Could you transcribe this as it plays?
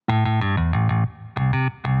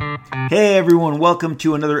Hey everyone, welcome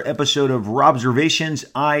to another episode of Robservations.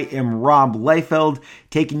 I am Rob Liefeld,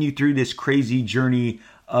 taking you through this crazy journey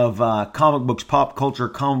of comic books, pop culture,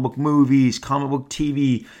 comic book movies, comic book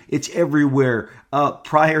TV. It's everywhere.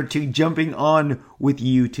 Prior to jumping on with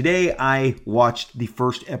you today, I watched the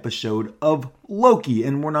first episode of Loki,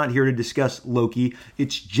 and we're not here to discuss Loki.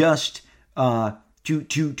 It's just to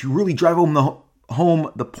really drive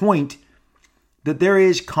home the point that there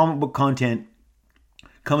is comic book content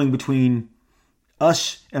coming between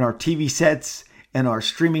us and our TV sets and our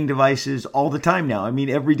streaming devices all the time now. I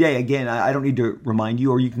mean, every day. Again, I don't need to remind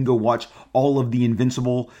you, or you can go watch all of the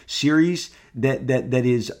Invincible series that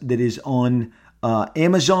is on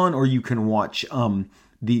Amazon, or you can watch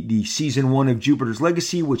the season 1 of Jupiter's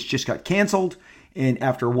Legacy, which just got canceled and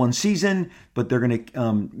after one season, but they're going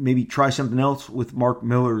to maybe try something else with Mark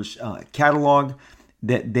Millar's catalog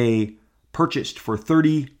that they purchased for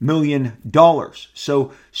 $30 million.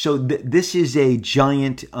 So this is a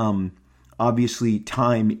giant, obviously,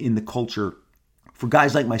 time in the culture for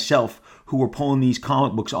guys like myself who were pulling these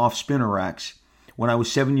comic books off spinner racks when I was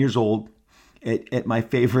 7 years old at my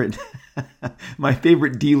favorite my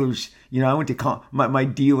favorite dealers. You know, I went to my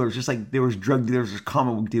dealers, just like there was drug dealers, there's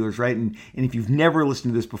comic book dealers, right? And if you've never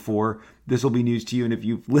listened to this before, this will be news to you. And if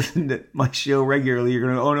you've listened to my show regularly, you're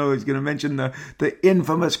going to, oh no, he's going to mention the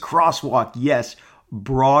infamous crosswalk. Yes,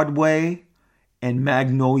 Broadway and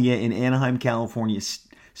Magnolia in Anaheim, California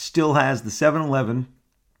still has the 7-Eleven,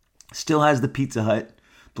 still has the Pizza Hut.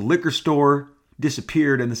 The liquor store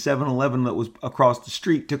disappeared, and the 7-Eleven that was across the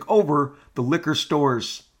street took over the liquor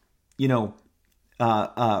store's,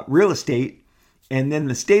 real estate. And then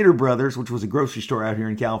the Stater Brothers, which was a grocery store out here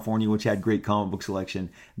in California, which had great comic book selection,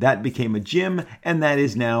 that became a gym, and that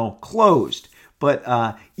is now closed.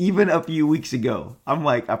 But even a few weeks ago,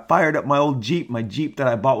 I fired up my old Jeep, my Jeep that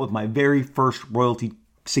I bought with my very first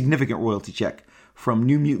significant royalty check from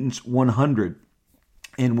New Mutants 100.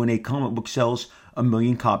 And when a comic book sells 1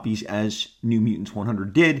 million copies, as New Mutants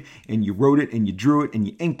 100 did, and you wrote it and you drew it and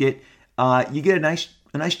you inked it, you get a nice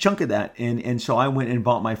chunk of that. And so I went and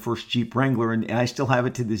bought my first Jeep Wrangler, and I still have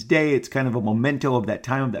it to this day. It's kind of a memento of that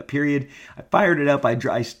time, of that period. I fired it up.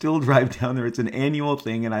 I still drive down there. It's an annual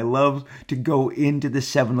thing, and I love to go into the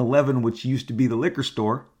 7-Eleven, which used to be the liquor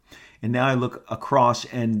store. And now I look across,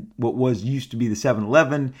 and what used to be the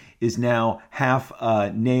 7-Eleven is now half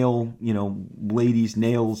nail, ladies'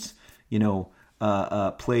 nails,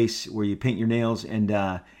 place where you paint your nails, and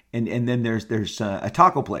then there's a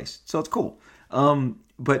taco place. So it's cool.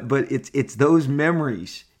 But it's those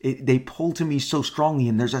memories. They pull to me so strongly,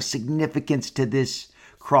 and there's a significance to this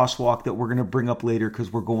crosswalk that we're going to bring up later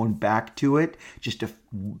because we're going back to it just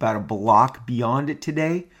about a block beyond it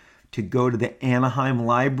today to go to the Anaheim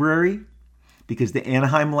Library, because the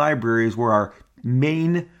Anaheim Library is where our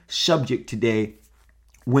main subject today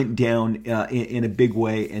went down in a big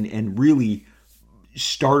way and really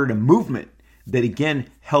started a movement that, again,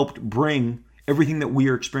 helped bring everything that we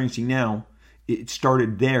are experiencing now. It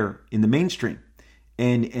started there in the mainstream.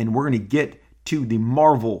 And we're going to get to the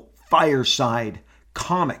Marvel Fireside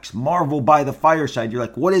Comics. Marvel by the Fireside. You're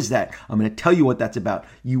like, what is that? I'm going to tell you what that's about.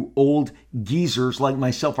 You old geezers like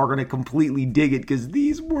myself are going to completely dig it because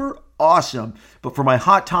these were awesome. But for my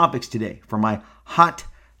hot topics today,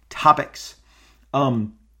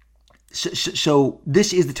 so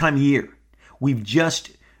this is the time of year. We've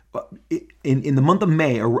just, in the month of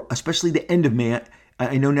May, or especially the end of May,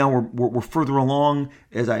 I know now we're further along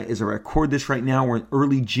as I record this right now. We're in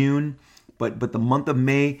early June, but the month of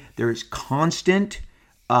May, there is constant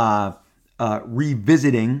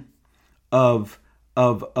revisiting of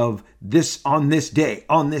this on this day.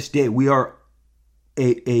 On this day, we are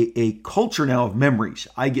a culture now of memories.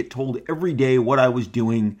 I get told every day what I was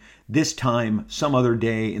doing this time, some other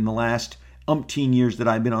day in the last umpteen years that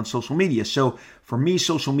I've been on social media. So for me,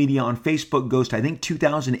 social media on Facebook goes to, I think,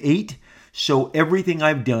 2008. So everything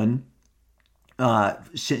I've done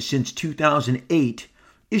since 2008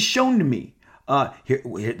 is shown to me. Here,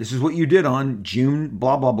 this is what you did on June,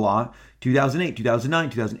 blah, blah, blah, 2008, 2009,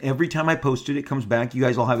 2000. Every time I post it, it comes back. You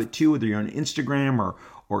guys all have it too, whether you're on Instagram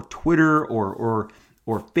or Twitter or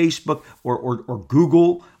Facebook or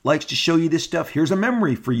Google likes to show you this stuff. Here's a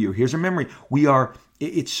memory for you. Here's a memory.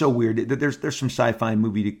 It's so weird. There's some sci-fi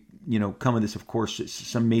movie to, come of this, of course. It's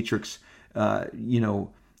some Matrix,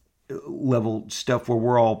 level stuff where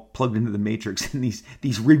we're all plugged into the Matrix, and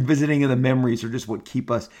these revisiting of the memories are just what keep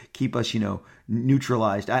us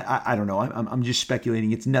neutralized. I don't know. I'm just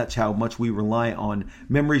speculating. It's nuts how much we rely on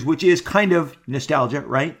memories, which is kind of nostalgia,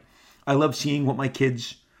 right? I love seeing what my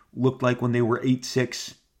kids looked like when they were 8,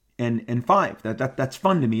 6, and 5. That's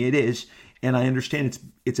fun to me. It is, and I understand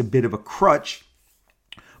it's a bit of a crutch,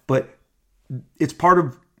 but it's part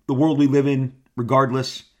of the world we live in,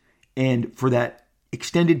 regardless. And for that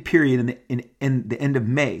extended period in the end of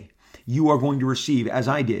May, you are going to receive, as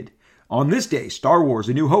I did, on this day, Star Wars: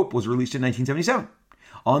 A New Hope was released in 1977.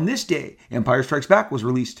 On this day, Empire Strikes Back was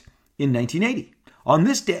released in 1980. On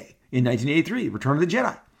this day, in 1983, Return of the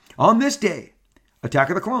Jedi. On this day, Attack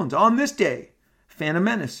of the Clones. On this day, Phantom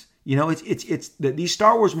Menace. You know, it's that these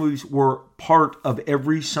Star Wars movies were part of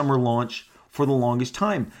every summer launch for the longest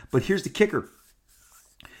time. But here's the kicker: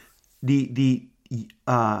 the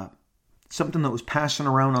something that was passing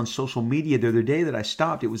around on social media the other day that I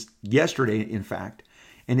stopped. It was yesterday, in fact,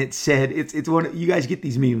 and it said it's one. You guys get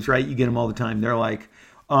these memes, right? You get them all the time. They're like,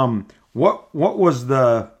 what was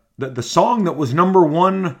the song that was number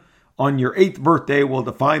one on your 8th birthday will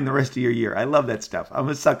define the rest of your year. I love that stuff. I'm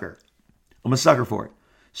a sucker for it.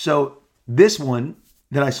 So this one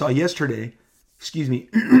that I saw yesterday,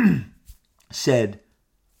 said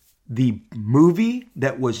the movie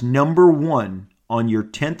that was number one on your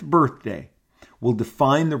 10th birthday will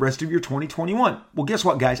define the rest of your 2021. Well, guess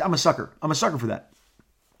what, guys? I'm a sucker. I'm a sucker for that.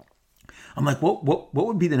 I'm like, what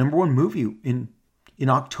would be the number one movie in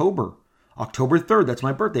October? October 3rd. That's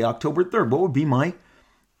my birthday. October 3rd. What would be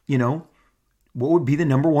what would be the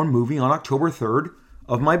number one movie on October 3rd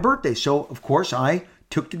of my birthday? So, of course, I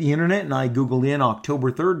took to the internet and I Googled in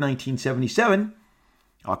October 3rd, 1977.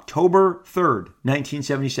 October 3rd,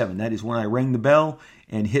 1977. That is when I rang the bell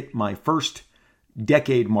and hit my first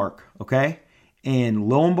decade mark, okay? And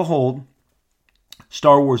lo and behold,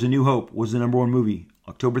 Star Wars: A New Hope was the number one movie,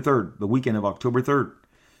 October 3rd, the weekend of October 3rd.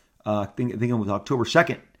 I think it was October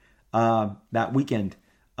 2nd, that weekend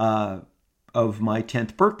of my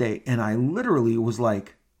 10th birthday. And I literally was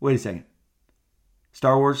like, wait a second.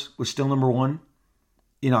 Star Wars was still number one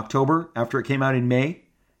in October after it came out in May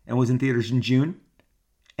and was in theaters in June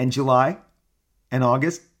and July and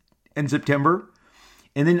August and September.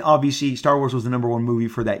 And then obviously Star Wars was the number one movie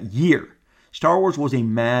for that year. Star Wars was a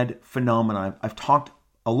mad phenomenon. I've talked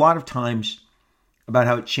a lot of times about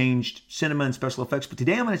how it changed cinema and special effects, but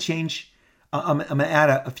today I'm going to add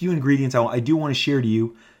a few ingredients I do want to share to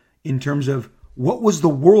you in terms of what was the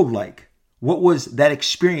world like? What was that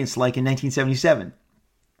experience like in 1977?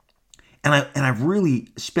 And I've really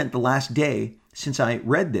spent the last day since I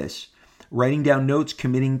read this writing down notes,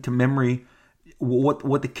 committing to memory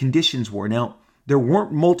what the conditions were. Now, there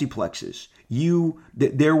weren't multiplexes.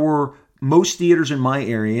 There were most theaters in my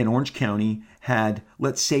area in Orange County had,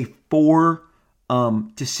 let's say, 4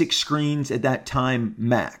 to 6 screens at that time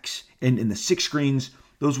max. And in the 6 screens,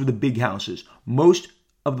 those were the big houses. Most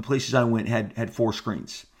of the places I went had 4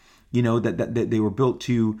 screens. You know, that they were built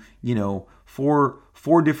to,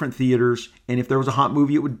 four different theaters. And if there was a hot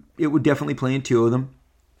movie, it would definitely play in 2 of them.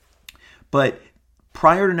 But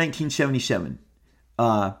prior to 1977,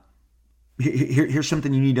 here's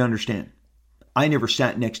something you need to understand. I never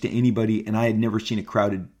sat next to anybody, and I had never seen a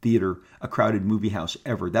crowded theater, a crowded movie house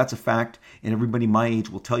ever. That's a fact, and everybody my age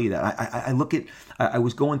will tell you that. I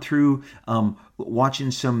was going through,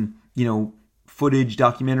 watching some, footage,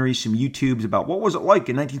 documentaries, some YouTubes about what was it like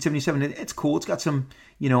in 1977. It's cool. It's got some,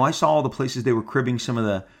 I saw all the places they were cribbing some of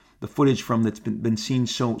the footage from that's been seen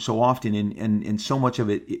so often, and so much of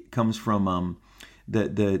it comes from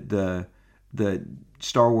the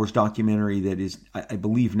Star Wars documentary that is, I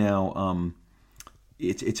believe now,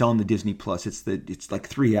 it's on the Disney Plus. It's like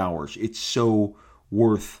 3 hours. It's so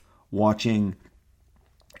worth watching.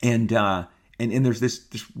 And there's this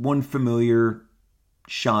one familiar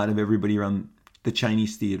shot of everybody around the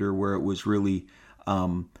Chinese theater where it was really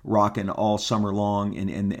rocking all summer long,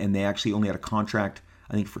 and they actually only had a contract,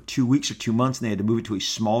 I think, for 2 weeks or 2 months, and they had to move it to a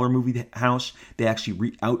smaller movie house. They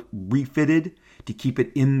actually refitted to keep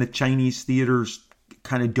it in the Chinese theater's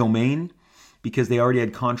kind of domain, because they already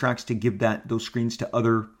had contracts to give those screens to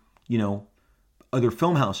other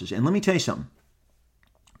film houses. And let me tell you something.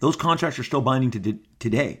 Those contracts are still binding to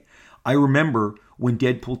today. I remember when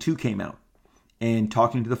Deadpool 2 came out and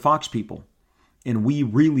talking to the Fox people. And we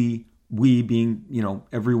being,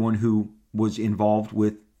 everyone who was involved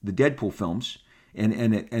with the Deadpool films,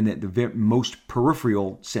 and at the most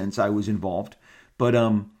peripheral sense, I was involved. But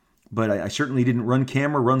I certainly didn't run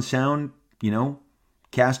camera, run sound,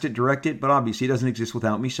 cast it, direct it, but obviously it doesn't exist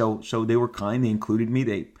without me. So they were kind. They included me.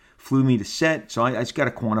 They flew me to set. So I just got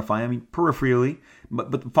to quantify. I mean, peripherally,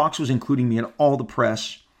 but the Fox was including me in all the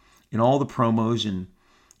press, in all the promos,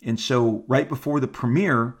 and so right before the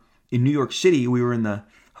premiere in New York City, we were in the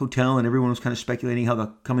hotel, and everyone was kind of speculating how the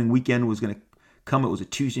coming weekend was going to come. It was a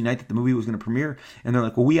Tuesday night that the movie was going to premiere. And they're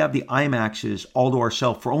like, well, we have the IMAXs all to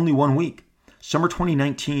ourselves for only 1 week. Summer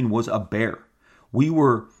 2019 was a bear. We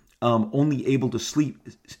were only able to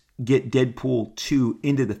get Deadpool 2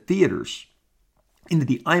 into the theaters, into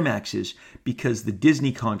the IMAXs, because the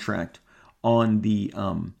Disney contract on the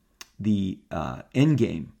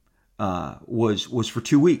Endgame was for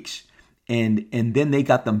 2 weeks. And then they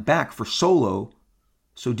got them back for Solo.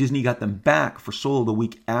 So Disney got them back for Solo the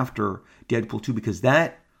week after Deadpool 2, because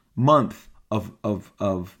that month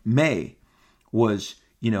of May was,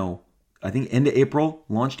 I think end of April,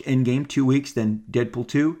 launched Endgame, 2 weeks, then Deadpool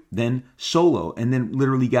 2, then Solo. And then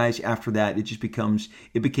literally, guys, after that,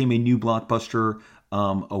 it became a new blockbuster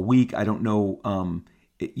a week. I don't know,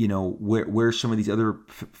 where some of these other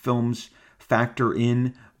films factor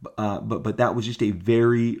in, but that was just a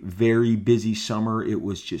very, very busy summer. It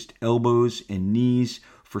was just elbows and knees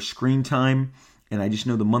for screen time. And I just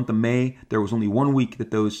know the month of May, there was only 1 week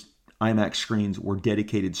that those IMAX screens were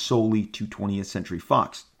dedicated solely to 20th Century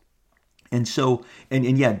Fox. And so,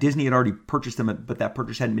 and yeah, Disney had already purchased them, but that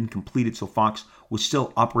purchase hadn't been completed, so Fox was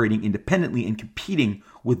still operating independently and competing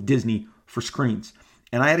with Disney for screens.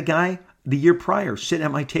 And I had a guy the year prior sit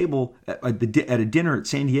at my table at a dinner at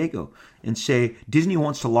San Diego and say, Disney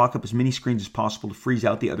wants to lock up as many screens as possible to freeze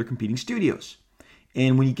out the other competing studios.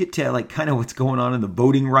 And when you get to like kind of what's going on in the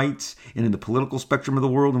voting rights and in the political spectrum of the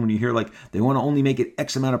world, and when you hear like they want to only make it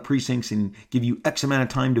X amount of precincts and give you X amount of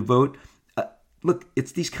time to vote, look,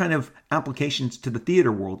 it's these kind of applications to the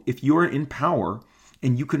theater world. If you're in power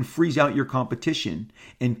and you can freeze out your competition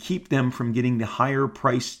and keep them from getting the higher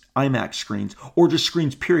priced IMAX screens, or just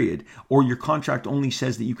screens period, or your contract only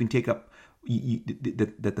says that you can take up,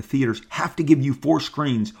 that the theaters have to give you 4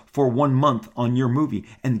 screens for 1 month on your movie.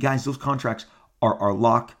 And guys, those contracts are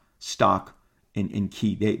lock, stock, and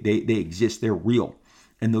key. They exist. They're real.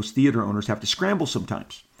 And those theater owners have to scramble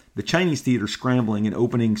sometimes. The Chinese theater scrambling and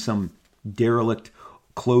opening some derelict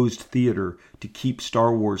closed theater to keep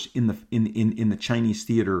Star Wars in the Chinese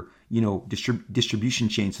theater, distribution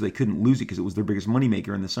chain, so they couldn't lose it because it was their biggest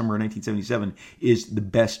moneymaker in the summer of 1977, is the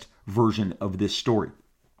best version of this story.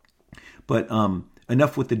 But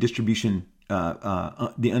enough with the distribution,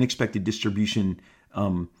 the unexpected distribution,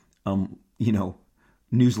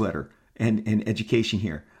 newsletter and education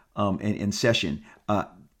here, and session.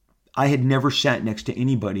 I had never sat next to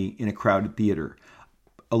anybody in a crowded theater.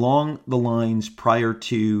 Along the lines prior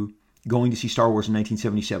to going to see Star Wars in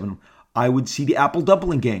 1977, I would see the Apple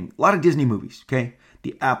Dumpling Gang. A lot of Disney movies, okay?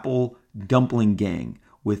 The Apple Dumpling Gang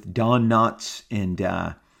with Don Knotts, and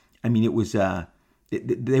it was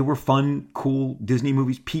they were fun, cool Disney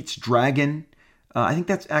movies. Pete's Dragon, I think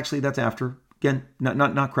that's after. Again,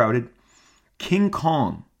 not crowded. King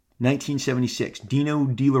Kong, 1976. Dino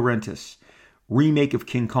De Laurentiis remake of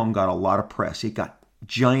King Kong got a lot of press. It got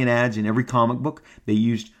giant ads in every comic book. They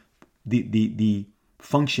used the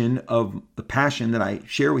function of the passion that I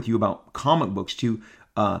share with you about comic books to,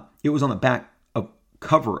 it was on the back of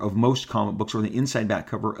cover of most comic books, or the inside back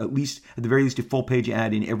cover, at the very least a full page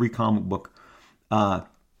ad in every comic book.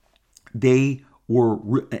 They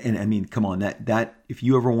were, and I mean, come on, that if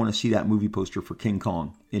you ever want to see that movie poster for King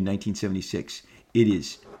Kong in 1976, it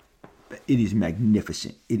is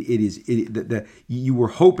magnificent. You were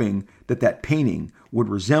hoping that painting would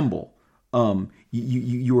resemble.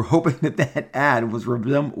 You were hoping that ad was going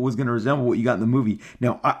to resemble what you got in the movie.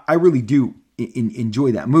 Now, I really do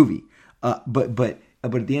enjoy that movie, but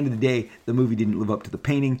at the end of the day, the movie didn't live up to the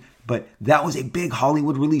painting. But that was a big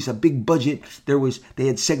Hollywood release, a big budget. They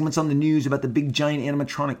had segments on the news about the big giant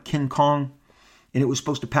animatronic King Kong, and it was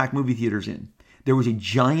supposed to pack movie theaters in. There was a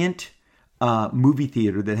giant movie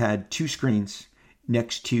theater that had 2 screens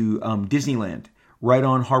next to Disneyland, right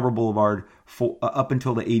on Harbor Boulevard, up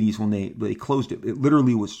until the 80s when they closed it. It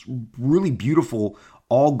literally was really beautiful,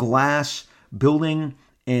 all glass building,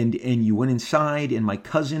 and you went inside, and my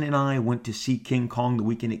cousin and I went to see King Kong the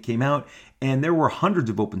weekend it came out, and there were hundreds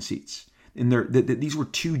of open seats. And these were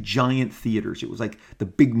 2 giant theaters. It was like the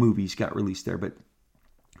big movies got released there, but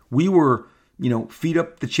we were, feet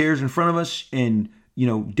up the chairs in front of us, and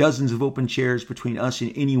dozens of open chairs between us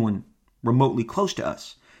and anyone remotely close to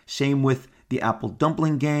us. Same with the Apple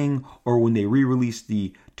Dumpling Gang, or when they re-released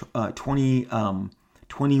the 20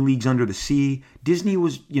 Leagues Under the Sea. Disney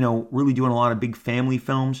was, really doing a lot of big family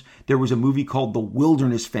films. There was a movie called The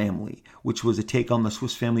Wilderness Family, which was a take on the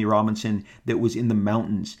Swiss Family Robinson that was in the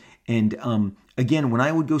mountains. And again, when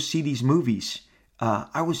I would go see these movies,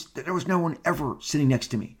 there was no one ever sitting next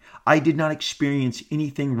to me. I did not experience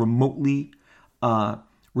anything remotely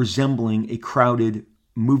resembling a crowded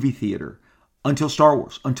movie theater until Star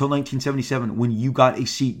Wars, until 1977, when you got a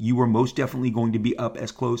seat, you were most definitely going to be up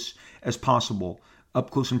as close as possible,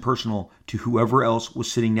 up close and personal to whoever else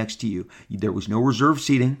was sitting next to you. There was no reserved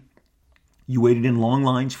seating. You waited in long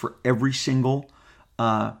lines for every single,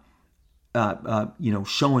 showing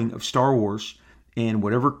of Star Wars, and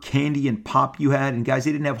whatever candy and pop you had. And guys,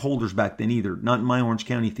 they didn't have holders back then either. Not in my Orange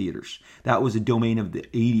County theaters. That was a domain of the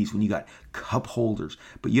 80s when you got cup holders.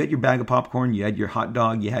 But you had your bag of popcorn, you had your hot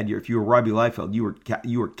dog, you had your, if you were Robbie Liefeld,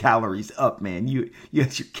 you were calories up, man. You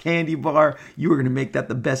had your candy bar. You were going to make that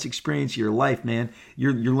the best experience of your life, man.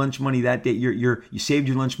 Your lunch money that day, you saved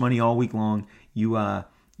your lunch money all week long. Your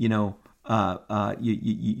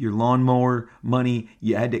lawnmower money,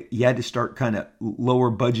 you had to start kind of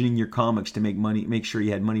lower budgeting your comics to make sure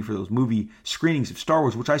you had money for those movie screenings of Star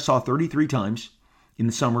Wars, which I saw 33 times in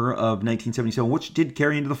the summer of 1977, which did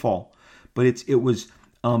carry into the fall. But it was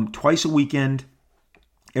twice a weekend,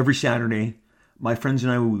 every Saturday. My friends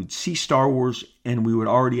and I, we would see Star Wars, and we would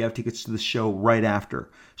already have tickets to the show right after.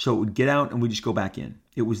 So it would get out, and we'd just go back in.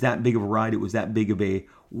 It was that big of a ride. It was that big of a,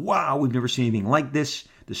 wow, we've never seen anything like this.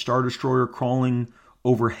 The Star Destroyer crawling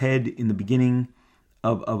overhead in the beginning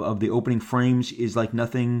of the opening frames is like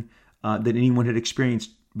nothing that anyone had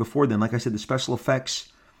experienced before then. Like I said, the special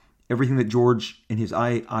effects, everything that George and his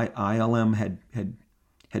ILM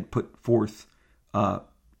had put forth,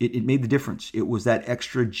 it made the difference. It was that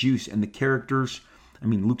extra juice, and the characters. I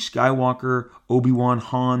mean, Luke Skywalker, Obi-Wan,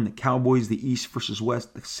 Han, the cowboys, the East versus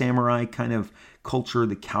West, the samurai kind of culture,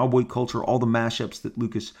 the cowboy culture, all the mashups that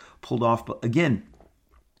Lucas pulled off. But again,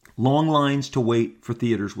 long lines to wait for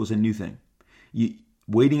theaters was a new thing.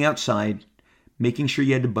 Waiting outside, making sure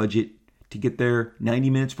you had to budget to get there 90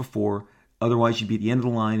 minutes before. Otherwise, you'd be at the end of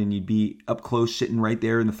the line and you'd be up close, sitting right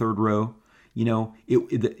there in the third row. You know,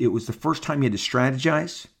 it was the first time you had to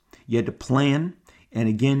strategize. You had to plan. And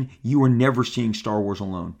again, you were never seeing Star Wars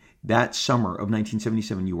alone. That summer of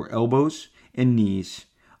 1977, you were elbows and knees,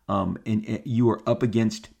 and you were up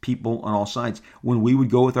against people on all sides. When we would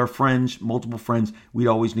go with our friends, multiple friends, we'd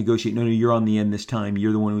always negotiate, no, you're on the end this time.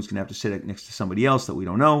 You're the one who's going to have to sit next to somebody else that we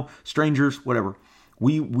don't know, strangers, whatever.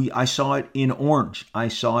 I saw it in Orange. I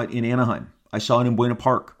saw it in Anaheim. I saw it in Buena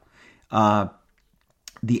Park. The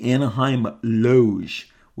Anaheim Loge,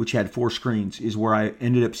 which had 4 screens, is where I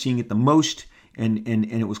ended up seeing it the most. And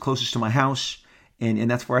it was closest to my house, and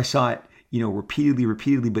that's where I saw it,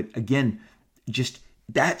 repeatedly. But again, just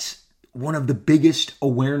that's one of the biggest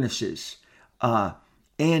awarenesses.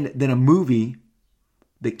 And then a movie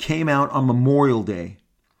that came out on Memorial Day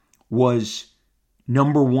was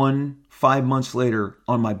number 1 5 months later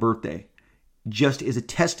on my birthday, just as a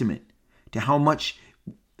testament to how much,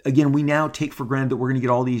 again, we now take for granted that we're going to get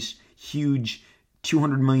all these huge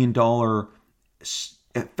 $200 million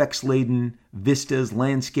effects-laden vistas,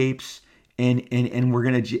 landscapes, and we're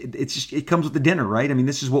gonna. It comes with the dinner, right? I mean,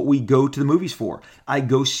 this is what we go to the movies for. I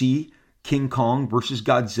go see King Kong versus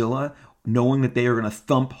Godzilla, knowing that they are going to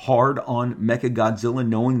thump hard on Mecha Godzilla,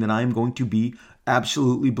 knowing that I'm going to be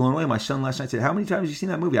absolutely blown away. My son last night said, "How many times have you seen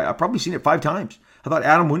that movie?" I've probably seen it 5 times. I thought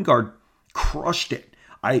Adam Wingard crushed it.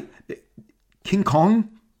 King Kong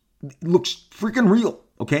looks freaking real.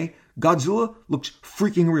 Okay. Godzilla looks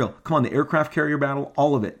freaking real. Come on, the aircraft carrier battle,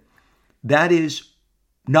 all of it. That is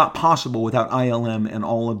not possible without ILM and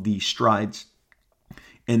all of the strides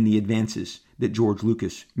and the advances that George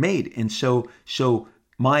Lucas made. And so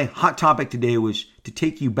my hot topic today was to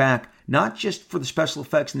take you back, not just for the special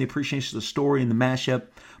effects and the appreciation of the story and the mashup,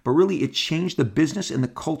 but really it changed the business and the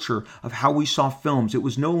culture of how we saw films. It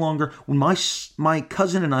was no longer, when my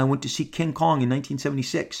cousin and I went to see King Kong in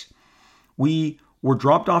 1976, we were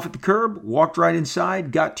dropped off at the curb, walked right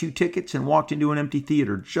inside, got 2 tickets, and walked into an empty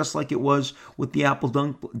theater, just like it was with the Apple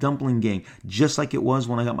Dumpling Gang, just like it was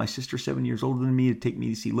when I got my sister 7 years older than me to take me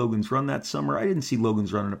to see Logan's Run that summer. I didn't see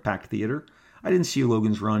Logan's Run in a packed theater. I didn't see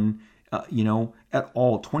Logan's Run, at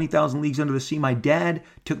all. 20,000 Leagues Under the Sea. My dad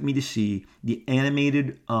took me to see the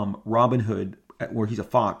animated Robin Hood, where he's a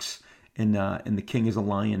fox and the king is a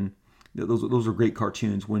lion. Those are great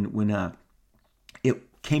cartoons. When it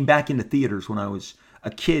came back into theaters when I was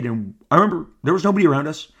a kid, and I remember there was nobody around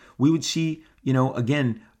us. We would see,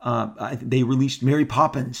 they released Mary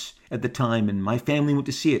Poppins at the time, and my family went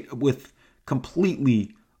to see it with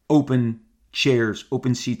completely open chairs,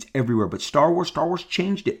 open seats everywhere. But Star Wars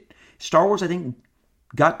changed it. Star Wars, I think,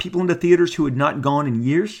 got people into theaters who had not gone in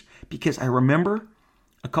years, because I remember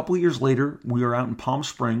a couple of years later, we were out in Palm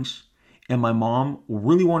Springs, and my mom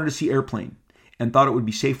really wanted to see Airplane and thought it would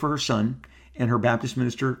be safe for her son and her Baptist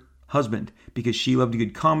minister husband, because she loved a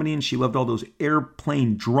good comedy and she loved all those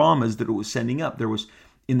airplane dramas that it was sending up. There was,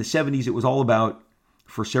 in the 70s, it was all about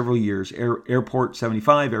for several years. Airport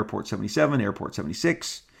 75, Airport 77, Airport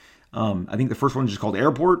 76. I think the first one is just called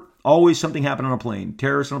Airport. Always something happened on a plane.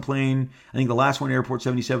 Terrorists on a plane. I think the last one, Airport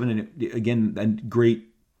 77, and again, a great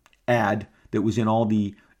ad that was in all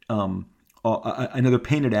the, another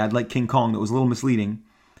painted ad like King Kong that was a little misleading.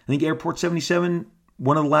 I think Airport 77,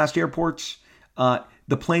 one of the last airports,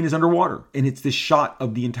 the plane is underwater. And it's this shot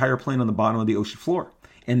of the entire plane on the bottom of the ocean floor.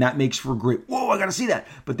 And that makes for a great, whoa, I got to see that.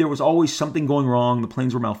 But there was always something going wrong. The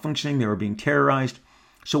planes were malfunctioning. They were being terrorized.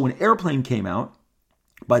 So when Airplane came out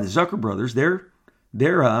by the Zucker brothers, they're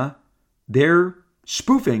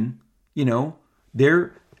spoofing,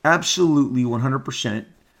 they're absolutely 100%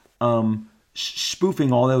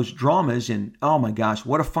 spoofing all those dramas. And oh my gosh,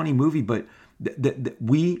 what a funny movie. But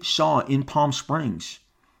we saw in Palm Springs,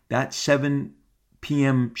 that 7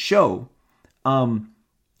 p.m. show,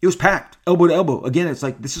 it was packed, elbow to elbow. Again, it's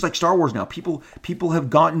like, this is like Star Wars now. People have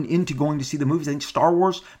gotten into going to see the movies. I think Star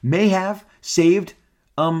Wars may have saved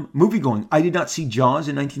movie going. I did not see Jaws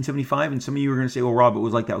in 1975, and some of you are going to say, well, Rob, it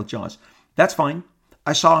was like that with Jaws. That's fine.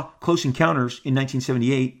 I saw Close Encounters in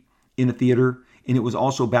 1978 in a theater, and it was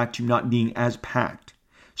also back to not being as packed.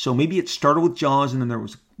 So maybe it started with Jaws, and then there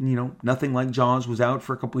was, nothing like Jaws was out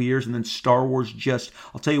for a couple of years, and then Star Wars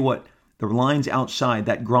I'll tell you what, the lines outside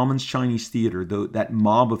that Grauman's Chinese Theater, that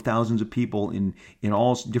mob of thousands of people in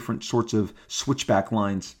all different sorts of switchback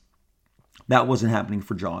lines, that wasn't happening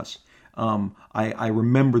for Jaws. I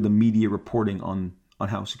remember the media reporting on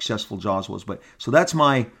how successful Jaws was. But so that's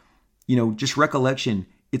my, just recollection.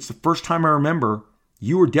 It's the first time I remember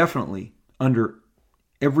you were definitely under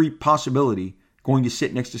every possibility going to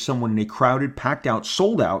sit next to someone in a crowded, packed out,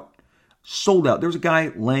 sold out. There was a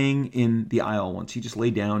guy laying in the aisle once. He just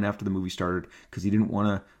laid down after the movie started because he didn't want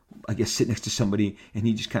to, I guess, sit next to somebody, and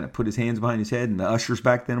he just kind of put his hands behind his head, and the ushers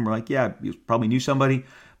back then were like, yeah, he probably knew somebody.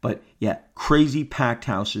 But yeah, crazy packed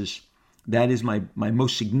houses. That is my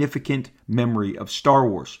most significant memory of Star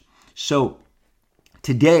Wars. So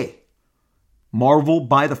today, Marvel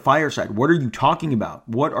by the fireside. What are you talking about?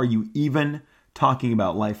 What are you even talking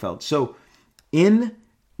about, Liefeld? So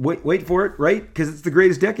wait for it, right? Because it's the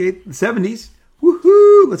greatest decade, the 70s.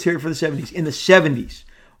 Woohoo! Let's hear it for the 70s. In the 70s,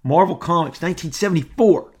 Marvel Comics,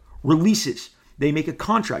 1974, releases. They make a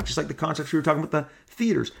contract, just like the contracts we were talking about, the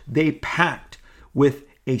theaters. They pact with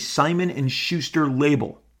a Simon & Schuster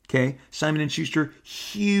label. Okay, Simon & Schuster,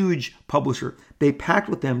 huge publisher. They packed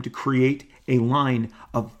with them to create a line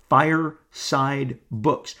of Fireside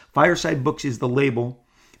Books. Fireside Books is the label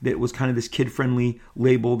that was kind of this kid-friendly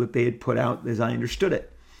label that they had put out, as I understood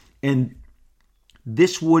it. And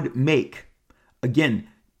this would make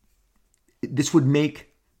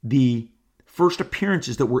the first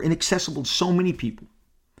appearances that were inaccessible to so many people.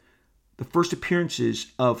 The first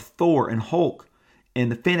appearances of Thor and Hulk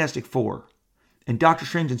and the Fantastic Four and Doctor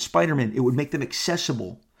Strange and Spider-Man, it would make them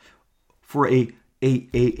accessible for a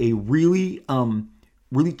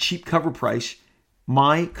really cheap cover price.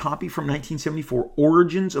 My copy from 1974,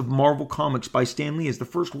 Origins of Marvel Comics by Stan Lee, is the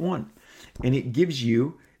first one. And it gives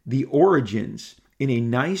you the origins in a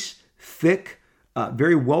nice, thick,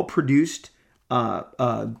 very well-produced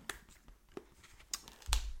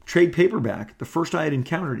trade paperback. The first I had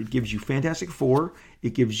encountered, it gives you Fantastic Four.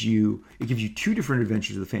 It gives you 2 different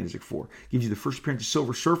adventures of the Fantastic Four. It gives you the first appearance of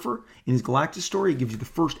Silver Surfer in his Galactus story. It gives you the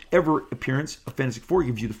first ever appearance of Fantastic Four. It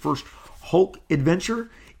gives you the first Hulk adventure.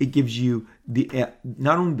 It gives you the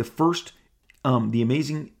not only the first the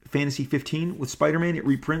Amazing Fantasy 15 with Spider-Man. It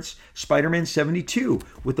reprints Spider-Man 72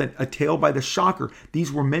 with a tale by the Shocker.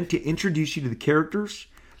 These were meant to introduce you to the characters,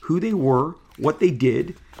 who they were, what they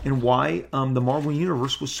did, and why the Marvel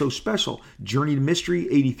Universe was so special. Journey to Mystery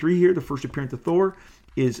 83 here, the first appearance of Thor,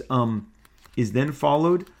 is then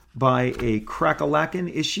followed by a crack-a-lackin'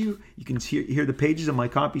 issue. You can hear the pages of my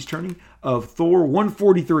copies turning of Thor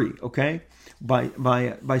 143, okay,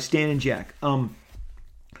 by Stan and Jack.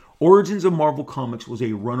 Origins of Marvel Comics was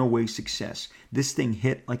a runaway success. This thing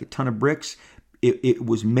hit like a ton of bricks. It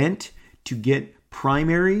was meant to get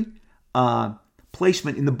primary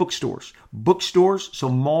placement in the bookstores. So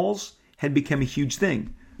malls had become a huge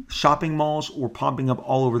thing. Shopping malls were popping up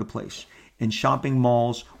all over the place. And shopping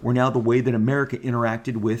malls were now the way that America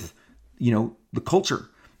interacted with, the culture.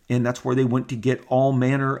 And that's where they went to get all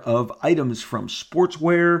manner of items, from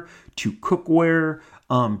sportswear to cookware,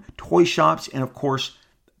 toy shops, and of course,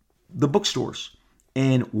 the bookstores.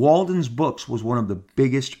 And Walden's Books was one of the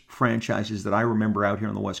biggest franchises that I remember out here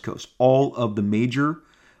on the West Coast. All of the major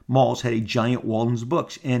malls had a giant Walden's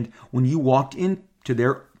Books. And when you walked into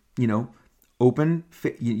their, open,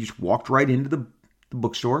 you just walked right into the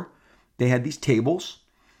bookstore. They had these tables,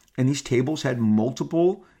 and these tables had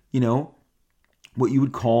multiple, what you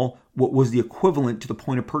would call what was the equivalent to the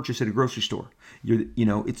point of purchase at a grocery store.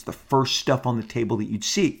 It's the first stuff on the table that you'd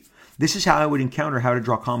see. This is how I would encounter How to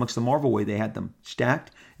Draw Comics the Marvel way. They had them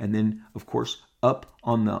stacked, and then of course up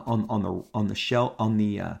on the shelf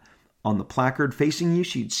on the placard facing you,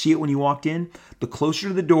 so you'd see it when you walked in. The closer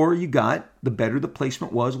to the door you got, the better the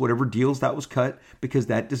placement was, whatever deals that was cut, because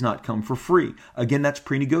that does not come for free. Again, that's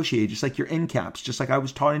pre-negotiated, just like your end caps, just like I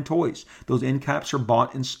was taught in toys. Those end caps are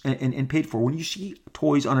bought and paid for. When you see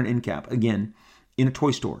toys on an end cap, again, in a toy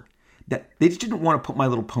store, that they just didn't want to put My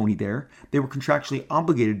Little Pony there. They were contractually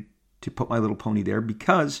obligated to put My Little Pony there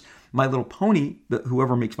because My Little Pony,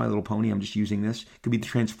 whoever makes My Little Pony, I'm just using this, could be the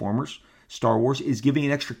Transformers, Star Wars, is giving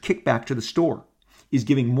an extra kickback to the store, is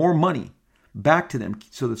giving more money back to them,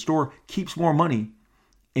 so the store keeps more money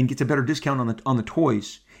and gets a better discount on the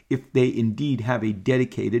toys if they indeed have a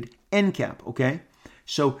dedicated end cap, okay?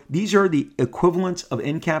 So these are the equivalents of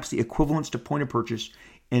end caps, the equivalents to point of purchase,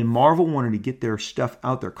 and Marvel wanted to get their stuff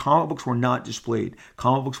out there. Comic books were not displayed.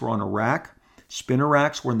 Comic books were on a rack. Spinner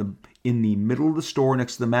racks were in the middle of the store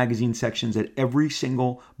next to the magazine sections at every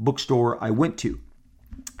single bookstore I went to.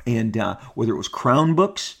 And whether it was Crown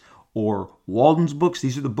Books or Walden's Books,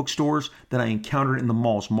 these are the bookstores that I encountered in the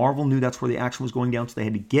malls. Marvel knew that's where the action was going down, so they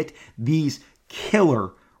had to get these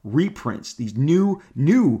killer reprints, these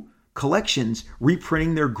new collections,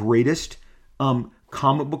 reprinting their greatest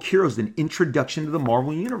comic book heroes, an introduction to the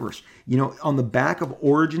Marvel Universe. On the back of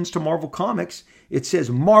Origins to Marvel Comics, it says,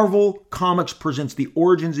 Marvel Comics presents the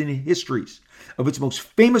origins and histories of its most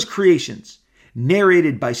famous creations,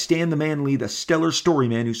 narrated by Stan the Man Lee, the stellar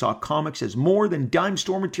storyman who saw comics as more than dime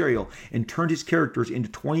store material and turned his characters into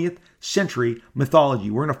 20th century mythology.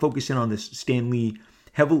 We're going to focus in on this Stan Lee,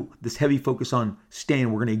 this heavy focus on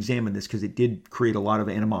Stan. We're going to examine this because it did create a lot of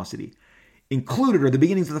animosity. Included are the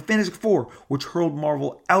beginnings of the Fantastic Four, which hurled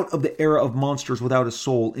Marvel out of the era of monsters without a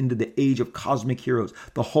soul into the age of cosmic heroes.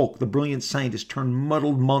 The Hulk, the brilliant scientist turned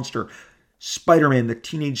muddled monster. Spider-Man, the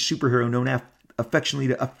teenage superhero known affectionately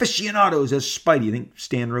to aficionados as Spidey. I think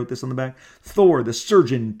Stan wrote this on the back. Thor, the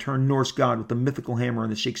surgeon turned Norse god with the mythical hammer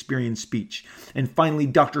and the Shakespearean speech. And finally,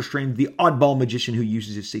 Doctor Strange, the oddball magician who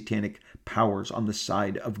uses his satanic powers on the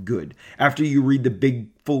side of good. After you read the big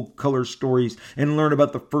full-color stories and learn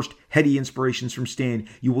about the first heady inspirations from Stan,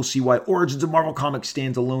 you will see why Origins of Marvel Comics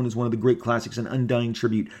stands alone as one of the great classics and undying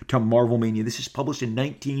tribute to Marvel Mania. This is published in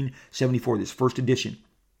 1974, this first edition.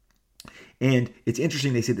 And it's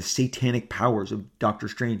interesting, they say the satanic powers of Doctor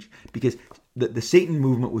Strange, because the Satan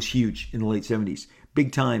movement was huge in the late 70s.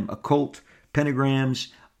 Big time, occult, pentagrams.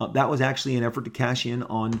 That was actually an effort to cash in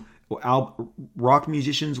on rock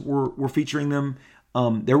musicians were featuring them.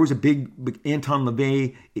 There was a big Anton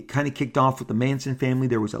LaVey. It kind of kicked off with the Manson family.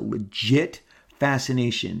 There was a legit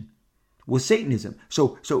fascination with Satanism.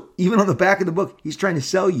 So even on the back of the book, he's trying to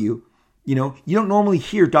sell you, you don't normally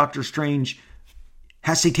hear Doctor Strange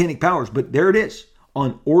has satanic powers, but there it is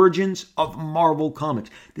on Origins of Marvel Comics.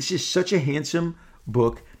 This is such a handsome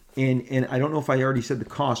book, and I don't know if I already said the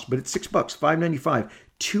cost, but it's $6, $5.95,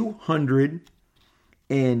 200,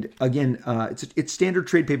 and again, it's standard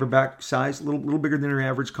trade paperback size, a little bigger than your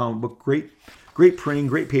average comic book. Great printing,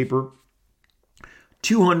 great paper.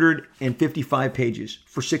 255 pages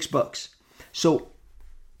for $6. So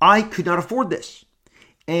I could not afford this,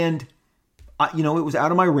 and it was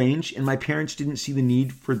out of my range, and my parents didn't see the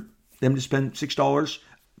need for them to spend $6.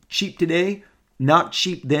 Cheap today, not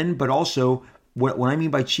cheap then, but also what I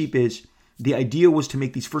mean by cheap is the idea was to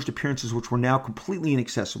make these first appearances, which were now completely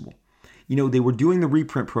inaccessible. They were doing the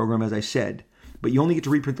reprint program, as I said, but you only get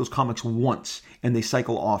to reprint those comics once, and they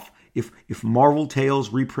cycle off. If Marvel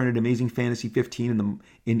Tales reprinted Amazing Fantasy 15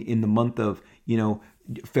 in the month of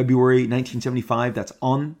February 1975, that's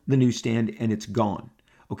on the newsstand and it's gone.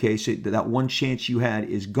 Okay, so that one chance you had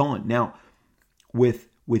is gone. Now, with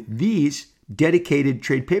these dedicated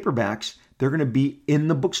trade paperbacks, they're going to be in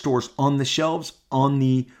the bookstores, on the shelves, on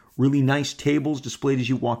the really nice tables displayed as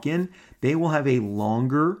you walk in. They will have a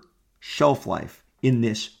longer shelf life in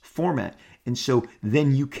this format. And so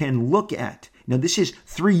then you can look at, now this is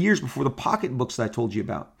 3 years before the pocketbooks that I told you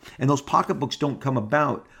about. And those pocketbooks don't come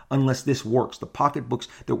about unless this works. The pocketbooks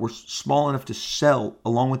that were small enough to sell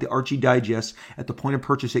along with the Archie Digests at the point of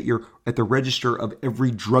purchase at the register of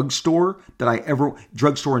every drugstore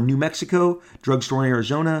drugstore in New Mexico, drugstore in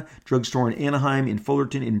Arizona, drugstore in Anaheim, in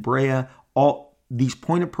Fullerton, in Brea, all these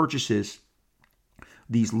point of purchases,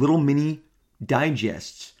 these little mini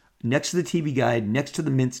digests next to the TV guide, next to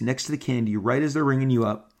the mints, next to the candy, right as they're ringing you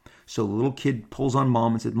up. So the little kid pulls on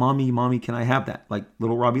mom and says, Mommy, can I have that? Like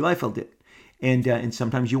little Robbie Liefeld did. And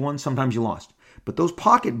sometimes you won, sometimes you lost. But those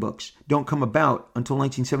pocketbooks don't come about until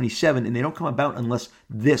 1977, and they don't come about unless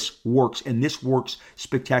this works, and this works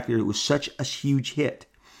spectacularly. It was such a huge hit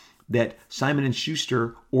that Simon &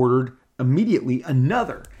 Schuster ordered immediately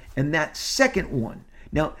another, and that second one.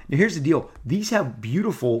 Now here's the deal. These have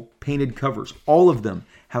beautiful painted covers. All of them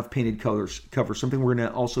have painted covers, something we're going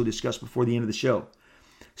to also discuss before the end of the show.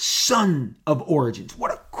 Son of Origins.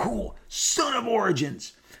 What a cool Son of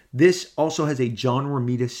Origins. This also has a John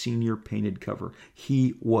Romita Sr. painted cover.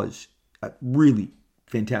 He was a really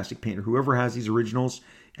fantastic painter. Whoever has these originals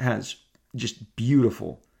has just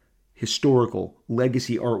beautiful historical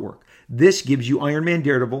legacy artwork. This gives you Iron Man,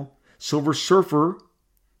 Daredevil, Silver Surfer,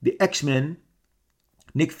 the X-Men,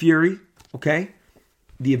 Nick Fury, okay,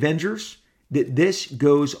 the Avengers. This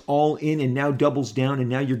goes all in and now doubles down, and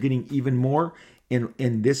now you're getting even more.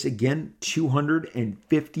 And this, again,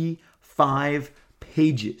 255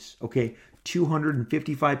 pages, okay?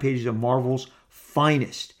 255 pages of Marvel's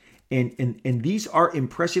finest. And these are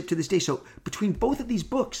impressive to this day. So between both of these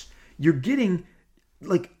books, you're getting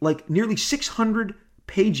like nearly 600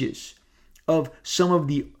 pages of some of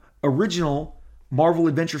the original Marvel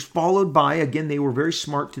adventures, followed by, again, they were very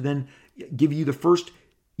smart to then give you the first,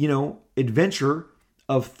 adventure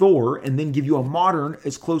of Thor, and then give you a modern,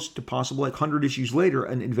 as close to possible, like 100 issues later,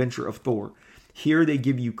 an adventure of Thor. Here they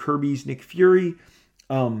give you Kirby's Nick Fury.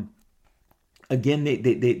 Again,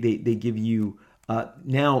 they give you,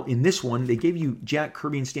 now in this one, they gave you Jack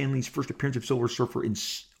Kirby and Stan Lee's first appearance of Silver Surfer in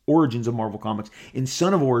Origins of Marvel Comics. In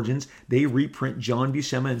Son of Origins, they reprint John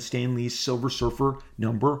Buscema and Stan Lee's Silver Surfer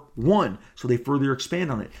 #1. So they further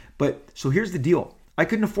expand on it. But so here's the deal. I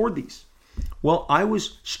couldn't afford these. Well, I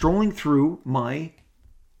was strolling through my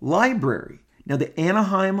library. Now, the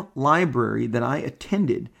Anaheim library that I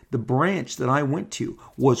attended, the branch that I went to,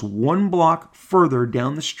 was 1 block further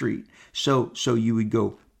down the street. So you would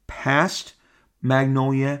go past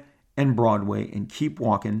Magnolia and Broadway and keep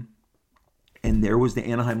walking, and there was the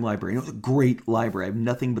Anaheim Library. And it was a great library. I have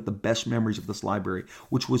nothing but the best memories of this library,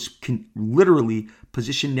 which was literally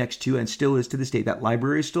positioned next to, and still is to this day. That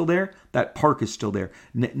library is still there. That park is still there,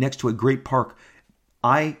 next to a great park.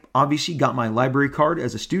 I obviously got my library card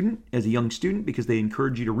as a young student, because they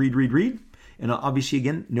encourage you to read. And obviously,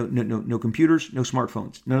 again, no computers, no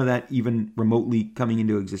smartphones, none of that even remotely coming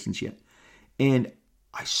into existence yet. And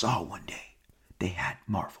I saw one day they had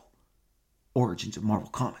Marvel, Origins of Marvel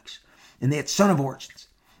Comics. And they had Son of Origins.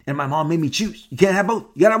 And my mom made me choose. You can't have both.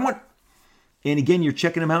 You gotta have one. And again, you're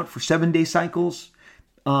checking them out for 7-day cycles.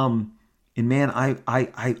 And man,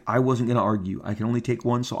 I wasn't going to argue. I can only take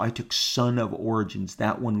one, so I took Son of Origins.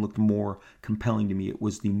 That one looked more compelling to me. It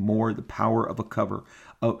was the power of a cover.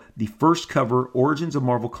 The first cover, Origins of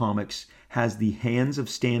Marvel Comics, has the hands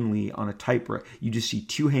of Stan Lee on a typewriter. You just see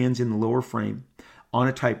 2 hands in the lower frame on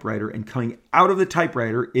a typewriter, and coming out of the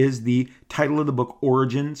typewriter is the title of the book,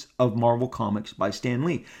 Origins of Marvel Comics by Stan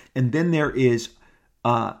Lee. And then there is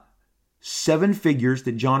 7 figures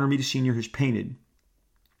that John Romita Sr. has painted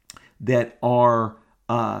that are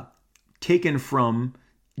taken from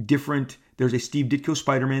different. There's a Steve Ditko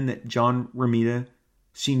Spider-Man that John Romita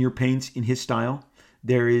Sr. paints in his style.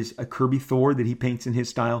 There is a Kirby Thor that he paints in his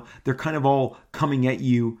style. They're kind of all coming at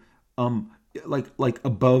you like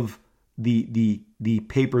above the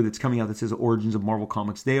paper that's coming out that says Origins of Marvel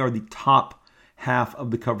Comics. They are the top half of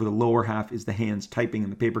the cover. The lower half is the hands typing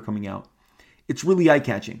and the paper coming out. It's really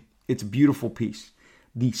eye-catching. It's a beautiful piece.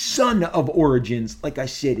 The Son of Origins, like I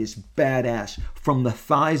said, is badass. From the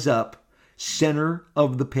thighs up, center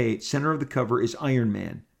of the page, center of the cover is Iron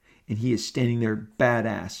Man. And he is standing there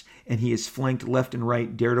badass. And he is flanked left and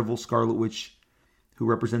right, Daredevil, Scarlet Witch, who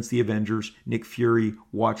represents the Avengers, Nick Fury,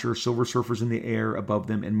 Watcher, Silver Surfer's in the air above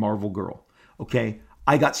them, and Marvel Girl. Okay,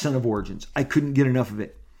 I got Son of Origins. I couldn't get enough of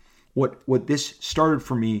it. What this started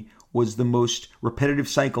for me was the most repetitive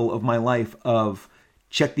cycle of my life of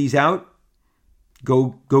check these out,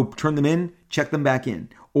 go turn them in, check them back in.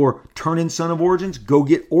 Or turn in Son of Origins, go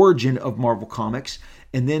get Origin of Marvel Comics,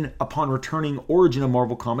 and then upon returning Origin of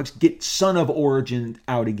Marvel Comics, get Son of Origin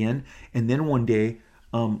out again. And then one day,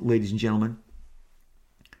 ladies and gentlemen,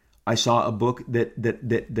 I saw a book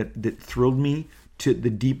that thrilled me to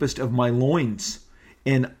the deepest of my loins.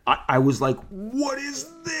 And I was like, what is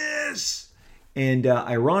this? And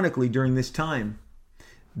ironically, during this time,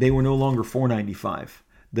 they were no longer $4.95.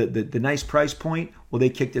 The nice price point, well, they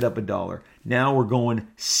kicked it up $1. Now we're going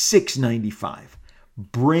 $6.95.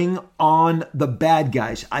 Bring on the bad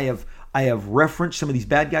guys. I have referenced some of these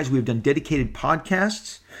bad guys. We have done dedicated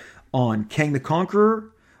podcasts on Kang the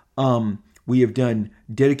Conqueror. We have done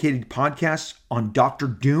dedicated podcasts on Doctor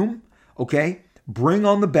Doom. Okay, bring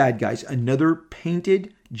on the bad guys. Another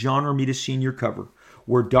painted John Romita Sr. cover,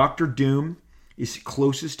 where Dr. Doom is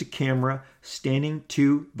closest to camera, standing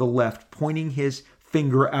to the left, pointing his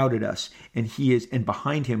finger out at us, and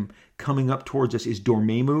behind him, coming up towards us, is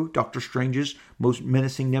Dormammu, Doctor Strange's most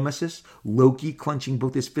menacing nemesis. Loki clenching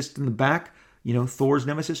both his fists in the back, Thor's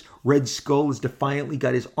nemesis. Red Skull is defiantly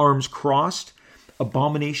got his arms crossed.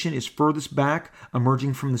 Abomination is furthest back,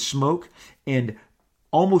 emerging from the smoke, and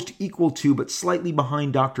almost equal to, but slightly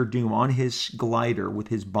behind Doctor Doom on his glider with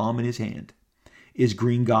his bomb in his hand, is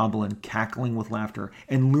Green Goblin, cackling with laughter.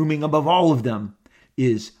 And looming above all of them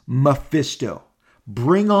is Mephisto.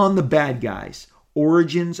 Bring on the bad guys.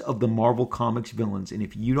 Origins of the Marvel Comics villains. And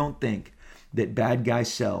if you don't think that bad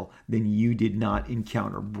guys sell, then you did not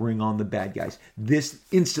encounter Bring on the Bad Guys. This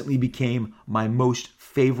instantly became my most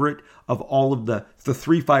favorite of all of the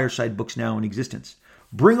 3 Fireside books now in existence.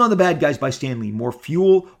 Bring on the Bad Guys by Stan Lee. More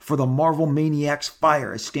fuel for the Marvel Maniacs'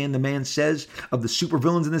 fire. As Stan the Man says of the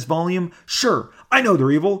supervillains in this volume, sure, I know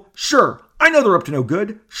they're evil. Sure, I know they're up to no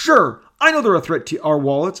good. Sure, I know they're a threat to our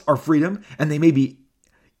wallets, our freedom, and they may be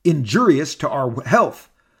injurious to our health.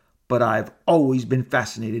 But I've always been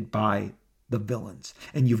fascinated by the villains.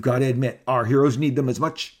 And you've got to admit, our heroes need them as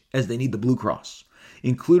much as they need the Blue Cross.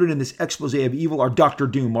 Included in this expose of evil are Doctor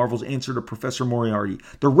Doom, Marvel's answer to Professor Moriarty;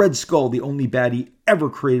 the Red Skull, the only baddie ever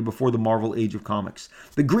created before the Marvel Age of Comics;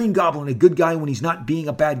 the Green Goblin, a good guy when he's not being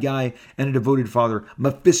a bad guy and a devoted father;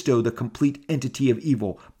 Mephisto, the complete entity of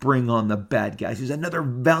evil. Bring on the Bad Guys is another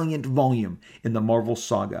valiant volume in the Marvel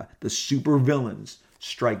saga. The super villains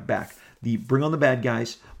strike back. The Bring on the Bad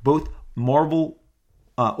Guys, both Marvel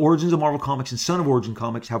Origins of Marvel Comics and Son of Origin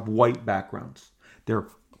Comics, have white backgrounds. They're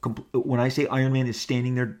when I say Iron Man is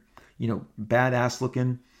standing there, badass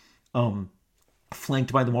looking,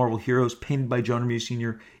 flanked by the Marvel heroes, pinned by John Romita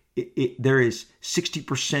Sr., there is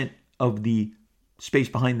 60% of the space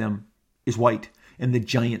behind them is white, and the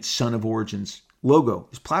giant Son of Origins logo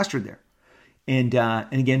is plastered there. And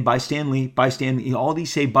again, by Stan Lee, all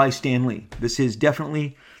these say by Stan Lee. This is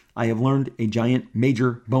definitely, I have learned, a giant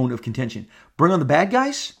major bone of contention. Bring on the Bad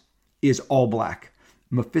Guys is all black.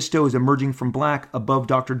 Mephisto is emerging from black. Above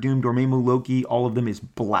Doctor Doom, Dormammu, Loki, all of them is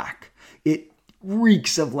black. It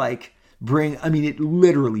reeks of it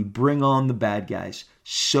literally Bring on the Bad Guys.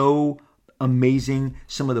 So amazing.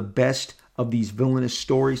 Some of the best of these villainous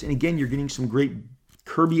stories. And again, you're getting some great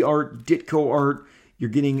Kirby art, Ditko art. You're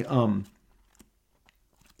getting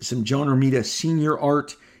some John Romita Sr.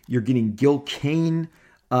 art. You're getting Gil Kane.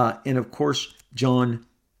 And of course, John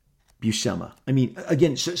Buscema.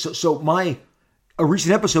 Again, a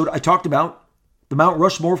recent episode, I talked about the Mount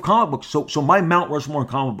Rushmore of comic books. So my Mount Rushmore of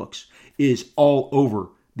comic books is all over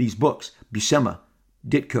these books. Buscema,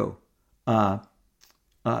 Ditko,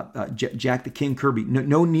 Jack the King Kirby.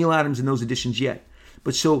 No Neil Adams in those editions yet.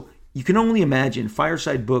 But so you can only imagine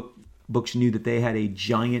Fireside Books knew that they had a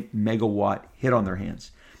giant megawatt hit on their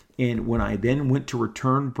hands. And when I then went to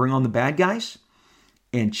return Bring on the Bad Guys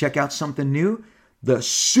and check out something new, the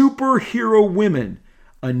Superhero Women,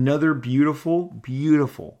 another beautiful,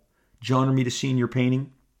 beautiful John Romita Sr.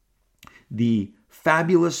 painting. The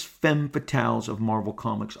fabulous femme fatales of Marvel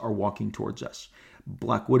Comics are walking towards us.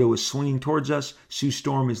 Black Widow is swinging towards us. Sue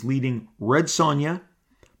Storm is leading Red Sonja,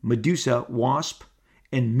 Medusa, Wasp,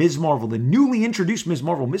 and Ms. Marvel, the newly introduced Ms.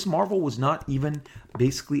 Marvel. Ms. Marvel was not even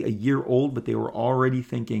basically a year old, but they were already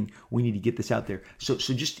thinking, we need to get this out there. So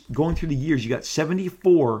just going through the years, you got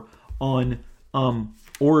 74 on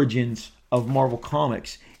Origins of Marvel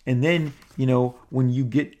Comics. And then, when you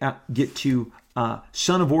get to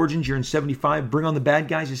Son of Origins, you're in 75. Bring on the Bad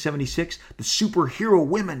Guys is 76. The Superhero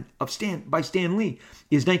Women by Stan Lee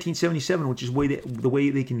is 1977, which is the way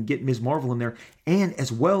they can get Ms. Marvel in there, and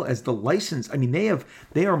as well as the license.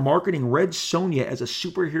 They are marketing Red Sonja as a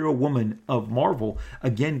superhero woman of Marvel.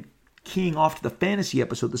 Again, keying off to the fantasy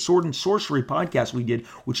episode, the Sword and Sorcery podcast we did,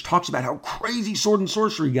 which talks about how crazy Sword and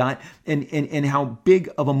Sorcery got and how big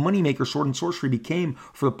of a moneymaker Sword and Sorcery became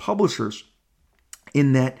for the publishers,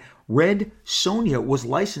 in that Red Sonja was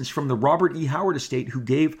licensed from the Robert E. Howard estate, who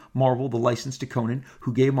gave Marvel the license to Conan,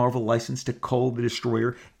 who gave Marvel license to Kull the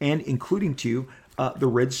Destroyer, and including to the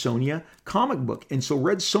Red Sonja comic book. And so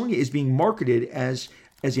Red Sonja is being marketed as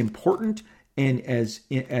important and as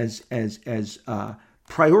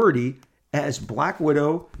priority as Black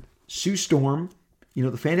Widow, Sue Storm,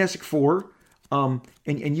 the Fantastic Four,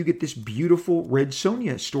 and you get this beautiful Red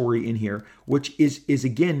Sonja story in here, which is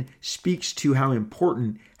again speaks to how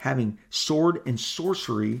important having sword and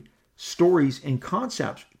sorcery stories and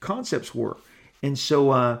concepts were. And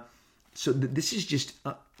so this is just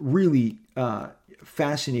really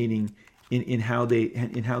fascinating in how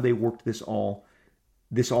they worked this all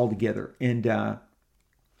together. And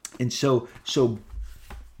And so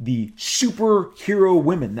the superhero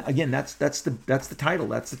women, again, that's the title.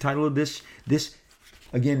 That's the title of this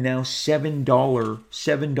again, now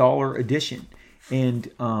 $7 edition. And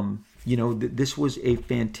this was a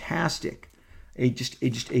fantastic, a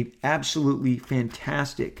absolutely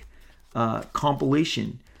fantastic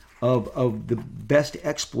compilation of the best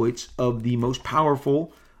exploits of the most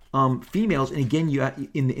powerful females. And again, you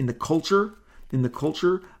in the culture, the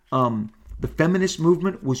feminist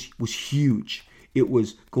movement was huge. It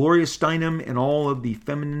was Gloria Steinem and all of the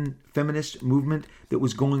feminist movement that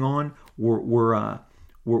was going on were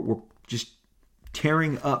just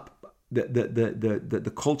tearing up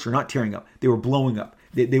the culture. Not tearing up, they were blowing up.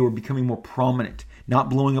 They were becoming more prominent. Not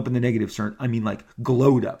blowing up in the negative sense. I mean, like,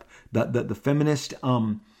 glowed up. The feminist.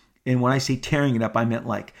 And when I say tearing it up, I meant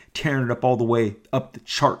like tearing it up all the way up the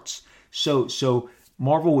charts. So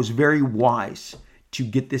Marvel was very wise to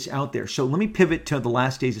get this out there. So let me pivot to the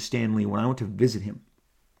last days of Stan Lee, when I went to visit him.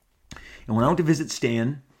 And when I went to visit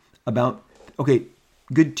Stan, good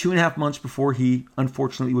 2.5 months before he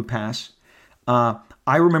unfortunately would pass,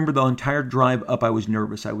 I remember the entire drive up, I was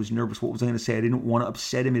nervous. What was I going to say? I didn't want to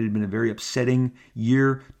upset him. It had been a very upsetting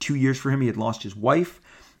 2 years for him. He had lost his wife.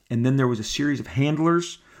 And then there was a series of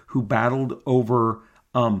handlers who battled over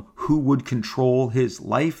who would control his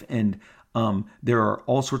life. And there are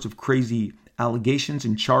all sorts of crazy allegations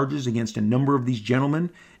and charges against a number of these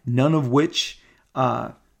gentlemen, none of which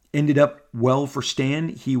ended up well for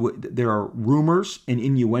Stan. There are rumors and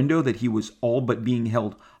innuendo that he was all but being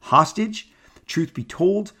held hostage. Truth be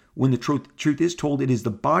told, when the truth is told, it is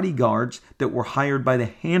the bodyguards that were hired by the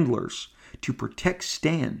handlers to protect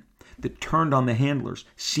Stan that turned on the handlers,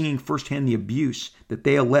 seeing firsthand the abuse that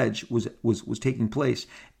they allege was taking place.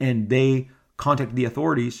 And they contacted the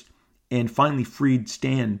authorities and finally freed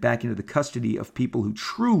Stan back into the custody of people who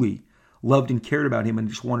truly loved and cared about him and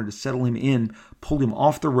just wanted to settle him in, pulled him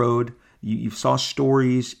off the road. You saw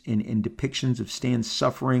stories and depictions of Stan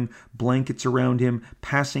suffering, blankets around him,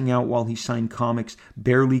 passing out while he signed comics,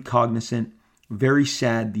 barely cognizant. Very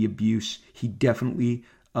sad, the abuse. He definitely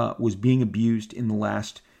was being abused in the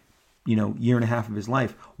last year and a half of his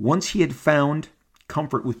life. Once he had found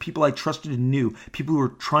comfort with people I trusted and knew, people who were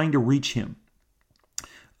trying to reach him,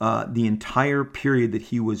 the entire period that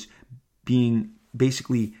he was being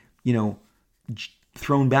basically,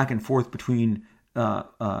 thrown back and forth between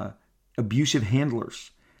abusive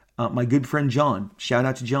handlers. My good friend John, shout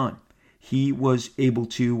out to John, he was able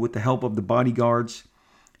to, with the help of the bodyguards,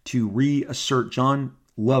 to reassert. John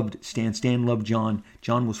loved Stan. Stan loved John.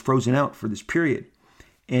 John was frozen out for this period.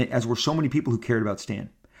 And as were so many people who cared about Stan.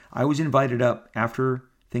 I was invited up after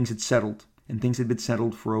things had settled, and things had been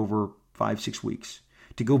settled for over 5-6 weeks,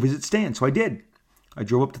 to go visit Stan. So I did. I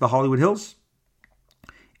drove up to the Hollywood Hills,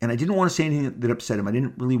 and I didn't want to say anything that upset him. I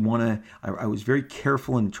didn't really want to. I was very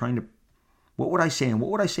careful in trying to, what would I say? And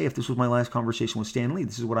what would I say if this was my last conversation with Stan Lee?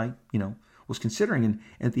 This is what I, was considering. And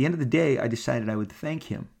at the end of the day, I decided I would thank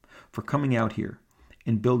him for coming out here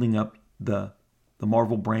and building up the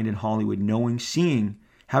Marvel brand in Hollywood,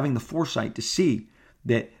 having the foresight to see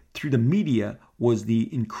that through the media was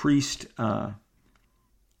the increased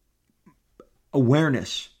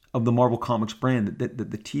awareness of the Marvel Comics brand, that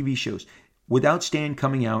the TV shows. Without Stan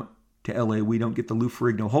coming out to LA, we don't get the Lou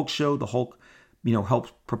Ferrigno Hulk show. The Hulk,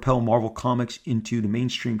 helps propel Marvel Comics into the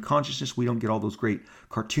mainstream consciousness. We don't get all those great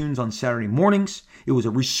cartoons on Saturday mornings. It was a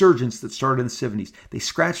resurgence that started in the 70s. They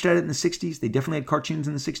scratched at it in the 60s. They definitely had cartoons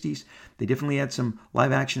in the 60s. They definitely had some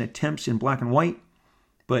live action attempts in black and white.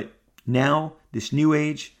 But now, this new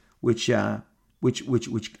age, which again,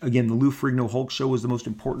 the Lou Ferrigno Hulk show was the most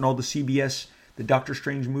important. All the CBS, the Doctor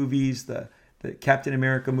Strange movies, the Captain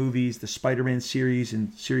America movies, the Spider-Man series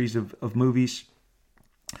and series of movies.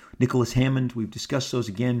 Nicholas Hammond, we've discussed those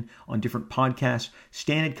again on different podcasts.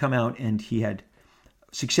 Stan had come out and he had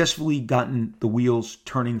successfully gotten the wheels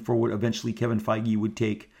turning for what eventually Kevin Feige would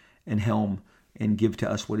take and helm and give to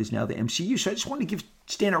us what is now the MCU. So I just wanted to give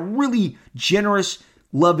Stan a really generous,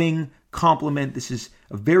 loving compliment. This is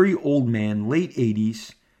a very old man, late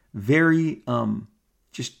 80s, very,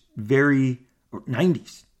 very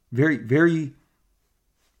 90s, very,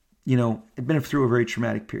 had been through a very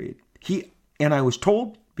traumatic period. And I was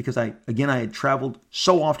told, because I had traveled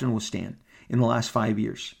so often with Stan in the last 5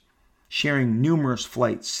 years, sharing numerous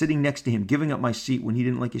flights, sitting next to him, giving up my seat when he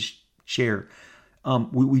didn't like his chair.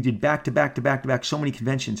 We did back to back so many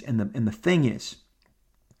conventions, and the thing is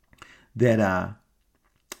that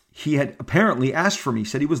he had apparently asked for me,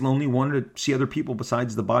 said he was lonely, wanted to see other people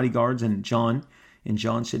besides the bodyguards and John. And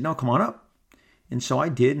John said, "No, come on up." And so I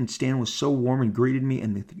did, and Stan was so warm and greeted me.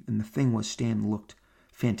 And the thing was, Stan looked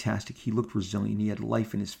fantastic. He looked resilient. He had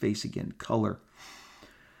life in his face again, color.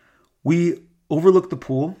 We overlooked the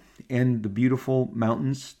pool and the beautiful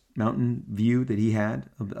mountain view that he had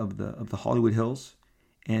of the Hollywood Hills.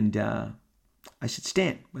 And I said,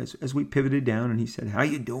 Stan, as we pivoted down, and he said, how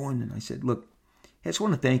you doing? And I said, look, I just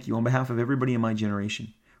want to thank you on behalf of everybody in my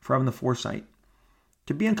generation for having the foresight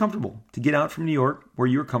to be uncomfortable, to get out from New York, where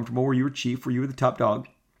you were comfortable, where you were chief, where you were the top dog,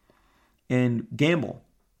 and gamble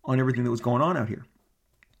on everything that was going on out here.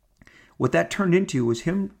 What that turned into was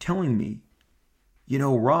him telling me,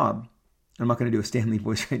 Rob, I'm not going to do a Stanley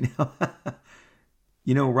voice right now.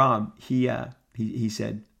 Rob, he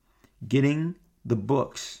said, getting the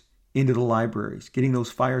books into the libraries, getting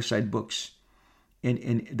those fireside books,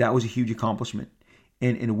 and that was a huge accomplishment.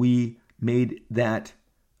 And we made that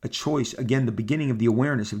a choice. Again, the beginning of the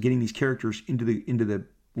awareness of getting these characters into the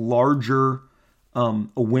larger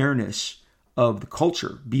awareness of the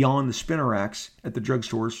culture beyond the spinner racks at the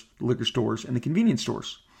drugstores, the liquor stores, and the convenience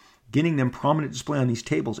stores. Getting them prominent display on these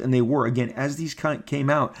tables. And they were, again, as these came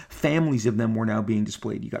out, families of them were now being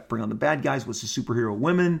displayed. You got Bring on the Bad Guys with the superhero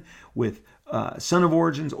women, with Son of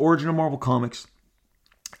Origins, Origin of Marvel Comics.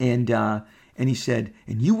 And he said,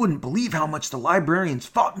 and you wouldn't believe how much the librarians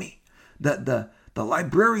fought me. The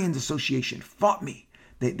Librarians Association fought me.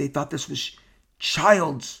 They thought this was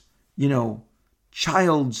child's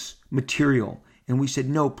material. And we said,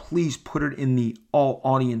 no, please put it in the all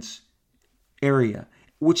audience area,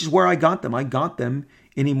 which is where I got them. I got them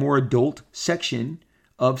in a more adult section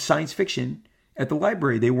of science fiction at the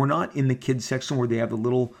library. They were not in the kids section where they have the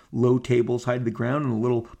little low tables high to the ground and the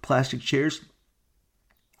little plastic chairs.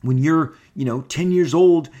 When you're, 10 years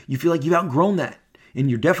old, you feel like you've outgrown that. And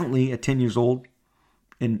you're definitely at 10 years old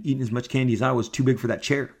and eating as much candy as I was too big for that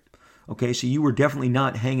chair. Okay, so you were definitely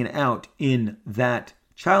not hanging out in that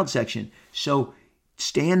child section. So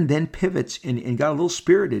Stan then pivots and got a little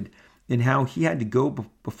spirited in how he had to go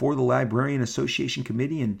before the Librarian Association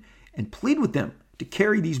Committee and plead with them to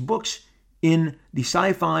carry these books in the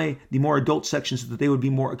sci-fi, the more adult sections, so that they would be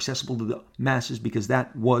more accessible to the masses, because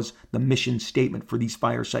that was the mission statement for these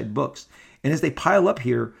fireside books. And as they pile up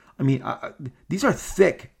here, these are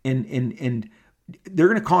thick and they're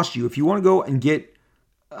going to cost you. If you want to go and get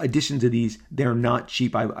editions of these, they're not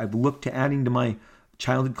cheap. I've looked to adding to my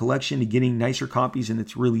childhood collection to getting nicer copies, and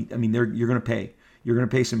it's really, you're going to pay. You're going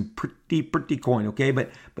to pay some pretty coin, okay?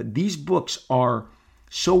 But these books are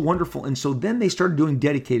so wonderful. And so then they started doing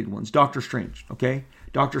dedicated ones. Doctor Strange, okay?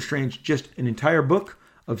 Doctor Strange, just an entire book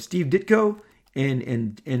of Steve Ditko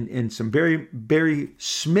and some Barry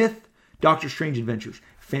Smith Doctor Strange adventures.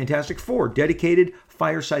 Fantastic Four, dedicated,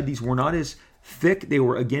 fireside. These were not as thick. They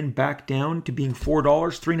were, again, back down to being $4,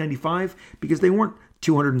 $3.95, because they weren't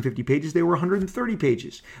 250 pages. They were 130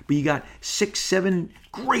 pages. But you got 6, 7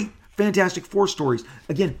 great Fantastic Four stories.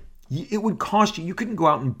 Again, it would cost you. You couldn't go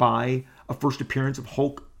out and buy a first appearance of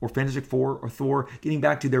Hulk or Fantastic Four or Thor. Getting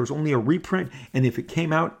back to, there was only a reprint, and if it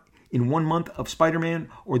came out in 1 month of Spider-Man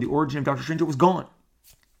or the origin of Doctor Strange, it was gone.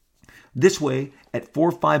 This way, at $4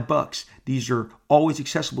 or $5, these are always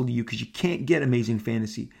accessible to you, because you can't get Amazing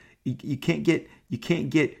Fantasy. You can't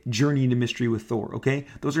get Journey into Mystery with Thor. Okay,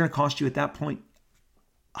 those are going to cost you at that point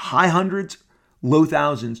high hundreds, low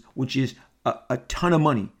thousands, which is a ton of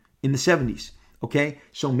money in the 70s. Okay,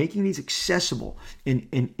 so making these accessible and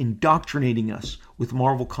indoctrinating us with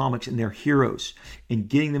Marvel Comics and their heroes and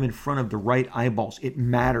getting them in front of the right eyeballs, it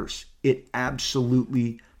matters. It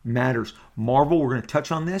absolutely matters. Marvel, we're going to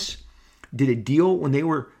touch on this, did a deal when they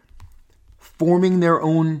were forming their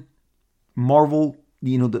own Marvel,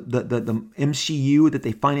 the MCU that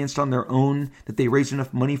they financed on their own, that they raised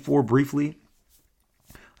enough money for briefly.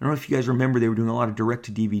 I don't know if you guys remember, they were doing a lot of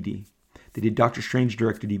direct-to-DVD. They did Doctor Strange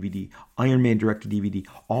direct-to-DVD, Iron Man direct-to-DVD,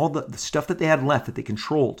 all the stuff that they had left that they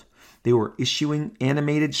controlled. They were issuing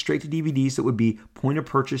animated straight-to-DVDs that would be point of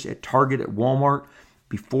purchase at Target, at Walmart.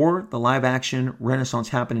 Before the live-action renaissance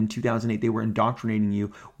happened in 2008, they were indoctrinating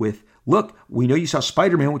you with, look, we know you saw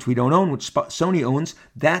Spider-Man, which we don't own, which Sony owns.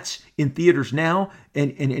 That's in theaters now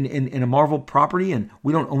and a Marvel property, and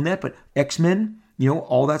we don't own that, but X-Men,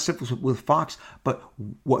 all that stuff was with Fox. But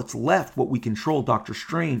what's left, what we control, Doctor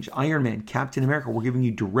Strange, Iron Man, Captain America, we're giving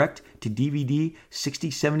you direct to DVD,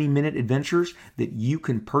 60, 70-minute adventures that you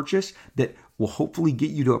can purchase that will hopefully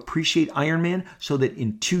get you to appreciate Iron Man, so that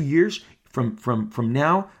in 2 years from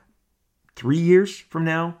now, 3 years from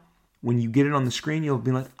now, when you get it on the screen, you'll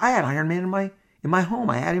be like, I had Iron Man in my home.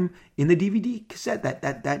 I had him in the DVD cassette.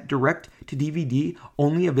 That direct to DVD,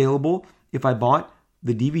 only available if I bought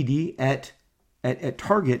the DVD at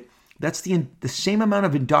Target. That's the same amount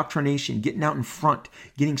of indoctrination, getting out in front,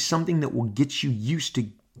 getting something that will get you used to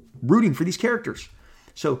rooting for these characters.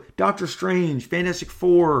 So Doctor Strange, Fantastic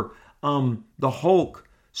Four, the Hulk,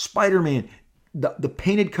 Spider-Man. The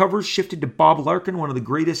painted covers shifted to Bob Larkin, one of the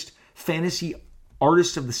greatest fantasy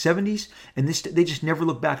artists of the 70s, and they just never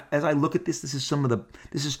look back. As I look at this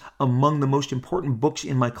is among the most important books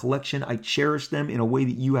in my collection. I cherish them in a way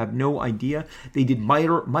that you have no idea. They did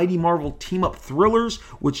Mighty Marvel Team Up Thrillers,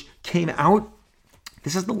 which came out.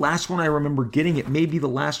 This is the last one I remember getting. It may be the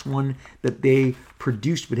last one that they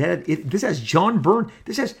produced, but this has John Byrne.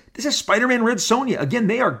 This has Spider-Man Red Sonja. Again,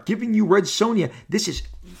 they are giving you Red Sonja. This is,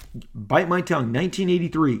 bite my tongue,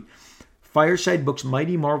 1983. Fireside Books,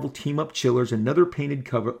 Mighty Marvel Team Up Chillers, another painted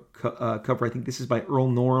cover. I think this is by Earl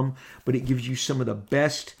Norem, but it gives you some of the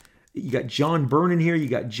best. You got John Byrne in here. You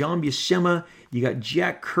got John Buscema. You got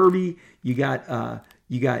Jack Kirby. You got John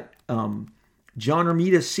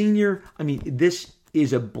Romita Sr. I mean, this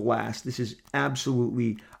is a blast. This is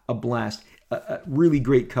absolutely a blast. A really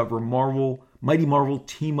great cover. Mighty Marvel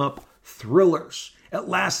Team Up Thrillers. At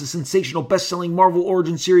last, the sensational best-selling Marvel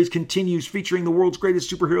Origin series continues, featuring the world's greatest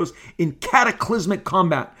superheroes in cataclysmic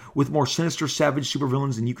combat with more sinister, savage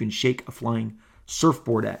supervillains than you can shake a flying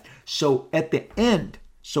surfboard at. So at the end,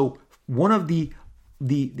 one of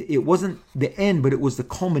it wasn't the end, but it was the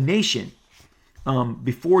culmination.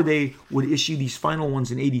 Before they would issue these final ones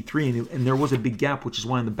in 83, and there was a big gap, which is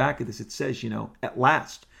why on the back of this it says, at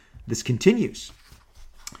last, this continues.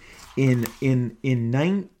 In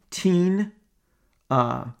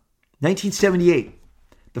 1978,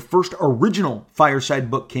 the first original Fireside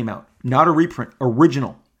book came out. Not a reprint,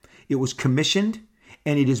 original. It was commissioned,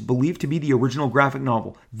 and it is believed to be the original graphic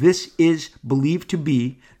novel. This is believed to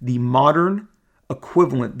be the modern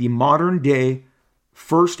equivalent, the modern day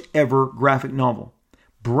first ever graphic novel.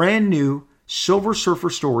 Brand new Silver Surfer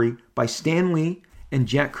story by Stan Lee and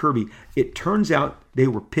Jack Kirby. It turns out they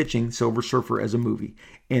were pitching Silver Surfer as a movie.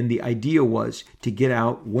 And the idea was to get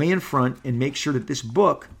out way in front and make sure that this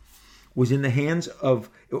book was in the hands of,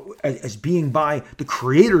 as being by the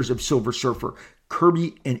creators of Silver Surfer.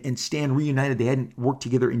 Kirby and Stan reunited. They hadn't worked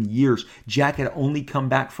together in years. Jack had only come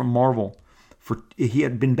back from Marvel. He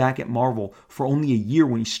had been back at Marvel for only a year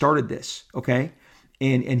when he started this, okay?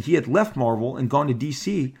 And he had left Marvel and gone to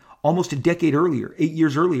DC almost a decade earlier, 8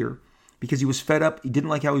 years earlier, because he was fed up. He didn't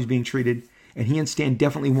like how he was being treated. And he and Stan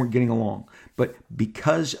definitely weren't getting along. But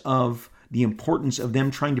because of the importance of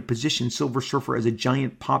them trying to position Silver Surfer as a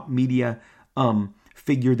giant pop media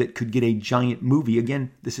figure that could get a giant movie.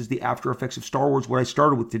 Again, this is the after effects of Star Wars, what I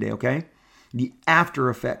started with today, okay? The after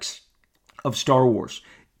effects of Star Wars.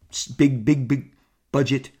 Big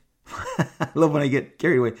budget. I love when I get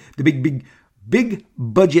carried away. The big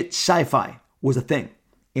budget sci-fi was a thing.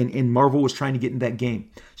 And Marvel was trying to get in that game.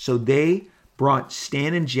 So they brought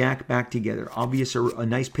Stan and Jack back together. Obviously, a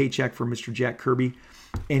nice paycheck for Mr. Jack Kirby.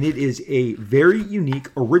 And it is a very unique,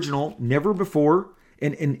 original, never before.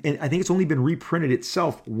 And I think it's only been reprinted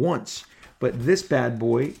itself once. But this bad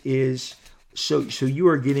boy is, so you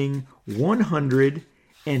are getting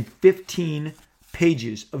 115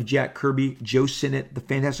 pages of Jack Kirby, Joe Sinnott, the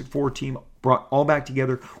Fantastic Four team, brought all back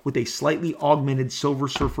together with a slightly augmented Silver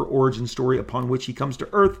Surfer origin story upon which he comes to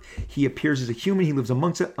Earth. He appears as a human. He lives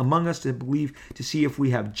among us to see if we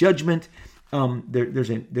have judgment. There's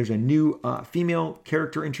a new female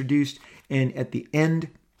character introduced, and at the end,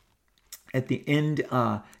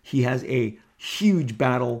 he has a huge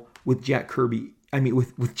battle with Jack Kirby. I mean,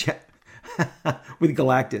 with Jack. With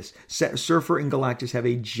Galactus. Surfer and Galactus have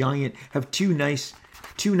two nice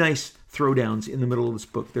throwdowns in the middle of this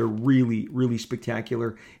book. They're really, really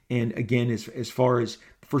spectacular. And again, as far as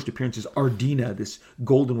the first appearance is Ardina, this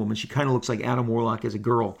golden woman. She kind of looks like Adam Warlock as a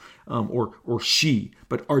girl, or she.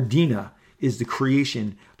 But Ardina is the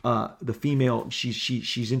creation, the female.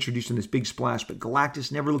 She's introduced in this big splash. But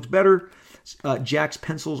Galactus never looks better. Jack's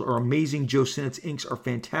pencils are amazing. Joe Sinnott's inks are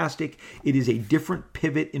fantastic. It is a different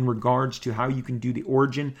pivot in regards to how you can do the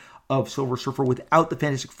origin of Silver Surfer without the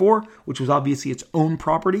Fantastic Four, which was obviously its own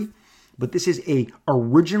property. But this is a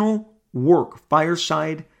original work,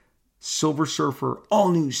 Fireside Silver Surfer, all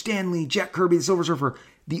new, Stan Lee, Jack Kirby, the Silver Surfer,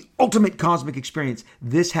 the ultimate cosmic experience.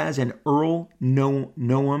 This has an Earl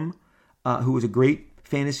Noem, who was a great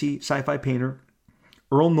fantasy sci-fi painter.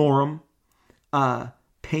 Earl Norem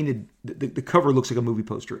painted, the cover looks like a movie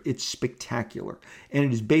poster. It's spectacular. And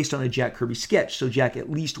it is based on a Jack Kirby sketch. So Jack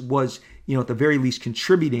at least was, at the very least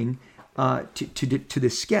contributing to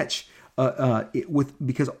this sketch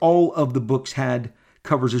because all of the books had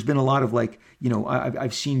covers. There's been a lot of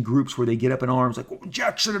I've seen groups where they get up in arms like, well,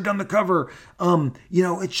 Jack should have done the cover.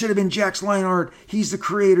 It should have been Jack's line art. He's the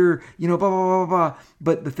creator, blah, blah, blah, blah.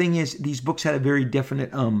 But the thing is, these books had a very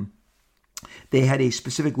definite They had a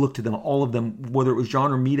specific look to them, all of them, whether it was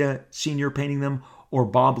John Romita Sr. painting them or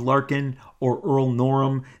Bob Larkin or Earl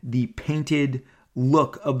Norham. The painted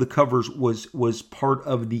look of the covers was part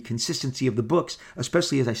of the consistency of the books,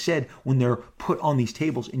 especially, as I said, when they're put on these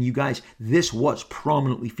tables. And you guys, this was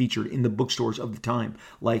prominently featured in the bookstores of the time,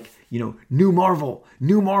 like, New Marvel,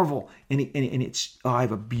 and it's I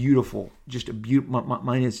have a beautiful,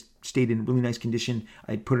 mine is stayed in really nice condition.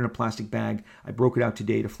 I put it in a plastic bag. I broke it out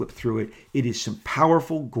today to flip through it. It is some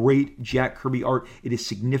powerful, great Jack Kirby art. It is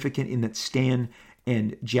significant in that Stan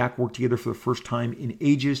and Jack worked together for the first time in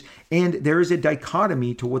ages. And there is a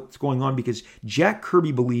dichotomy to what's going on, because Jack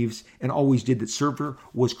Kirby believes, and always did, that Surfer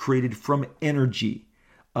was created from energy,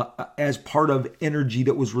 as part of energy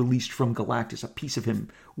that was released from Galactus, a piece of him,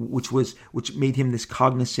 which made him this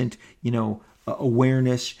cognizant,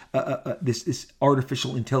 awareness, this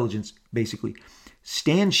artificial intelligence, basically.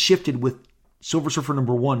 Stan shifted with Silver Surfer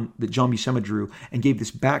 #1 that John Buscema drew, and gave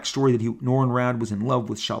this backstory that Norrin Radd was in love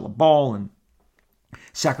with Shala Bal and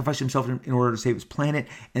sacrificed himself in order to save his planet,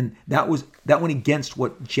 and that went against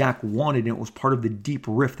what Jack wanted, and it was part of the deep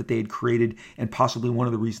rift that they had created, and possibly one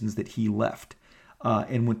of the reasons that he left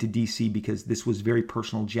and went to DC, because this was very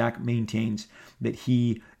personal. Jack maintains that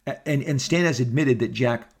he and Stan has admitted that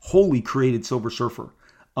Jack wholly created Silver Surfer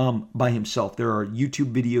by himself. There are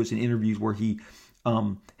YouTube videos and interviews where he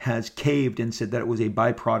has caved and said that it was a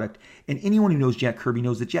byproduct. And anyone who knows Jack Kirby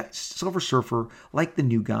knows that Silver Surfer, like the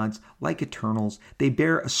New Gods, like Eternals, they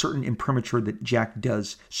bear a certain imprimatur that Jack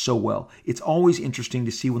does so well. It's always interesting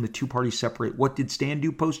to see when the two parties separate. What did Stan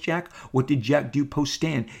do post-Jack? What did Jack do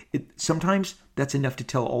post-Stan? Sometimes that's enough to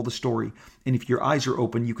tell all the story. And if your eyes are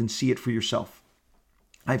open, you can see it for yourself.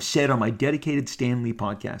 I've said on my dedicated Stan Lee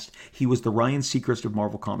podcast, he was the Ryan Seacrest of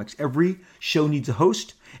Marvel Comics. Every show needs a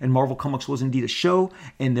host, and Marvel Comics was indeed a show,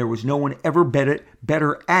 and there was no one ever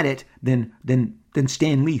better at it than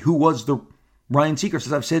Stan Lee, who was the Ryan Seacrest,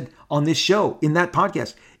 as I've said on this show, in that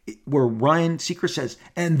podcast, where Ryan Seacrest says,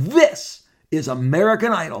 and this is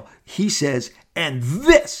American Idol. He says, and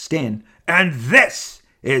this, Stan, and this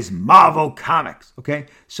is Marvel Comics. Okay,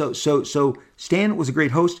 so Stan was a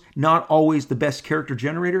great host, not always the best character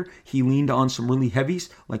generator. He leaned on some really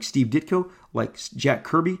heavies like Steve Ditko, like Jack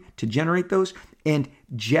Kirby, to generate those. And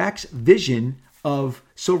Jack's vision of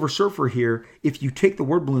Silver Surfer here, if you take the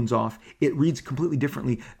word balloons off, it reads completely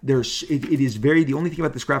differently. It is the only thing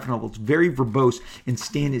about this graphic novel, it's very verbose, and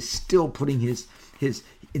Stan is still putting his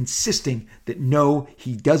insisting that no,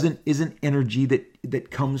 he isn't energy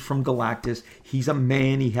that comes from Galactus. He's a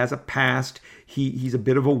man. He has a past. He's a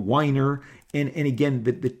bit of a whiner. And again,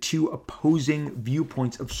 the two opposing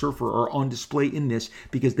viewpoints of Surfer are on display in this,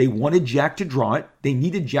 because they wanted Jack to draw it. They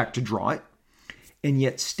needed Jack to draw it. And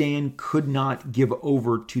yet Stan could not give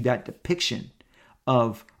over to that depiction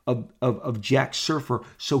of Jack Surfer.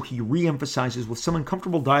 So he reemphasizes with some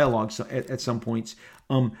uncomfortable dialogue at some points,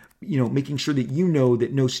 making sure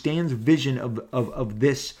that Stan's vision of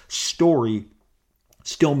this story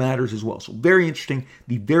still matters as well. So very interesting.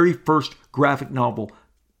 The very first graphic novel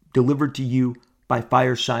delivered to you by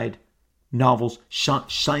Fireside Novels,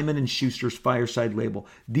 Simon & Schuster's Fireside label.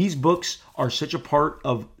 These books are such a part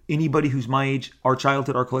of anybody who's my age, our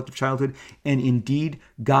childhood, our collective childhood, and indeed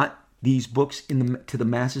got these books to the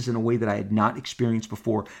masses in a way that I had not experienced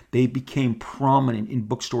before. They became prominent in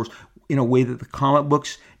bookstores in a way that the comic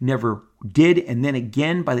books never did. And then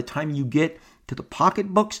again, by the time you get to the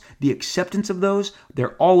pocket books, the acceptance of those,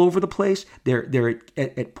 they're all over the place. They're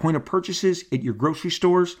at point of purchases, at your grocery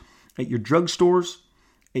stores, at your drug stores,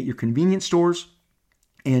 at your convenience stores.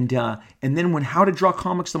 And then when How to Draw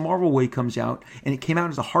Comics the Marvel Way comes out, and it came out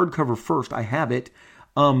as a hardcover first, I have it.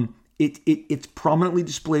 It's prominently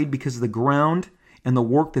displayed because of the ground and the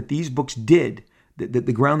work that these books did,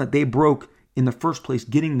 the ground that they broke in the first place,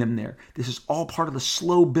 getting them there. This is all part of the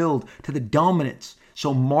slow build to the dominance.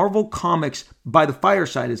 So Marvel Comics by the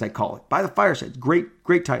Fireside, as I call it, by the Fireside,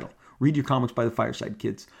 great title. Read your comics by the Fireside,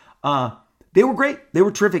 kids. They were great. They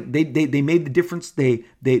were terrific. They made the difference. They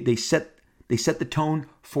set the tone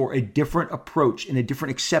for a different approach and a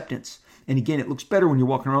different acceptance. And again, it looks better when you're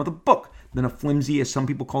walking around with a book than a flimsy, as some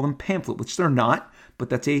people call them, pamphlet, which they're not, but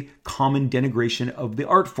that's a common denigration of the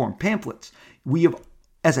art form, pamphlets. We have,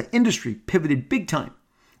 as an industry, pivoted big time,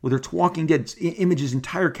 whether it's Walking Dead, Image's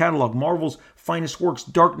entire catalog, Marvel's finest works,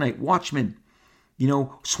 Dark Knight, Watchmen,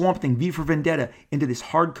 Swamp Thing, V for Vendetta, into this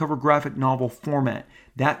hardcover graphic novel format.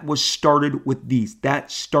 That was started with these.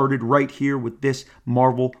 That started right here with this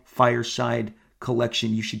Marvel Fireside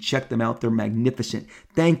collection. You should check them out. They're magnificent.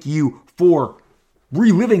 Thank you for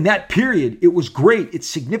reliving that period. It was great. It's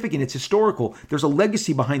significant. It's historical. There's a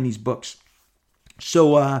legacy behind these books.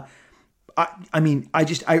 So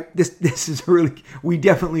This is really, we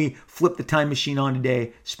definitely flipped the time machine on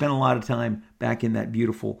today. Spent a lot of time back in that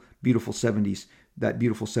beautiful 70s, that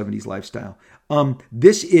beautiful 70s lifestyle.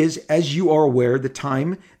 This is, as you are aware, the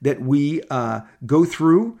time that we go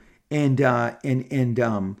through and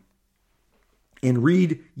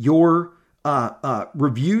read your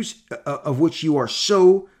reviews, of which you are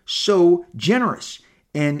so generous.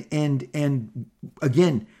 And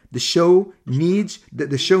again, the show needs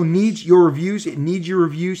your reviews. It needs your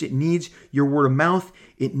reviews. It needs your word of mouth.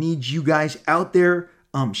 It needs you guys out there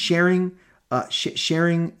sharing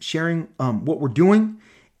what we're doing.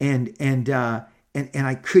 And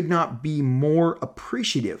I could not be more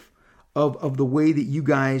appreciative of the way that you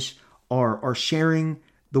guys are sharing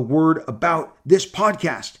the word about this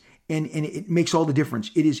podcast. And it makes all the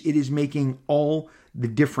difference. It is making all the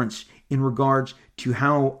difference in regards to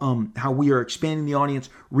how we are expanding the audience,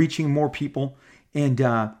 reaching more people, and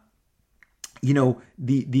the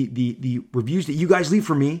reviews that you guys leave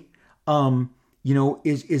for me,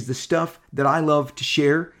 is the stuff that I love to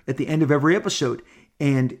share at the end of every episode,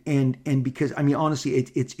 and because honestly,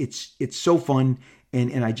 it's so fun,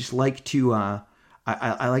 and I just like to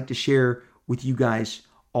I like to share with you guys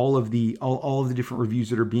all of the different reviews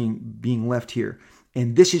that are being left here.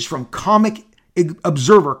 And this is from Comic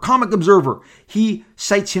Observer. He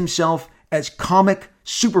cites himself as comic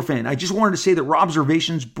superfan. I just wanted to say that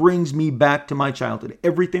Robservations brings me back to my childhood.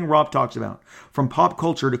 Everything Rob talks about, from pop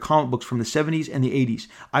culture to comic books from the 70s and the 80s,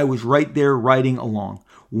 I was right there riding along.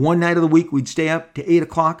 One night of the week, we'd stay up to 8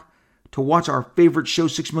 o'clock to watch our favorite show,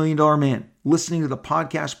 $6 Million Man. Listening to the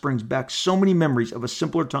podcast brings back so many memories of a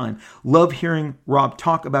simpler time. Love hearing Rob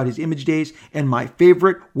talk about his Image days, and my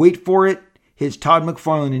favorite, wait for it, his Todd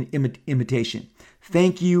McFarlane imitation.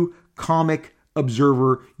 Thank you, Comic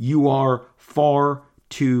Observer. You are far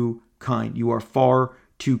too kind. You are far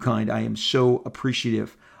too kind. I am so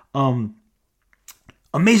appreciative. Amazing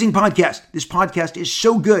podcast. This podcast is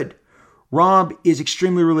so good. Rob is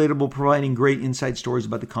extremely relatable, providing great inside stories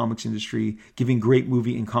about the comics industry, giving great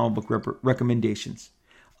movie and comic book recommendations.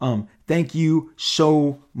 Thank you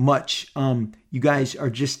so much. You guys are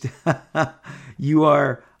just, you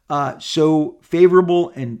are so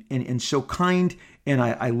favorable and so kind, and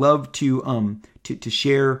I love to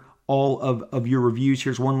share all of your reviews.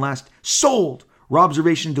 Here's one last. Sold!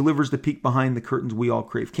 Robservation delivers the peek behind the curtains we all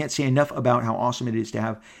crave. Can't say enough about how awesome it is to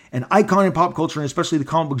have an icon in pop culture, and especially the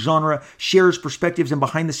comic book genre, shares perspectives and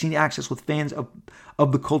behind-the-scene access with fans of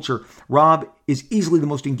the culture. Rob is easily the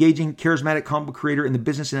most engaging, charismatic comic book creator in the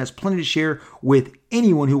business and has plenty to share with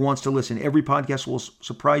anyone who wants to listen. Every podcast will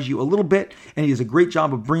surprise you a little bit, and he does a great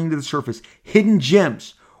job of bringing to the surface hidden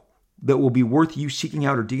gems that will be worth you seeking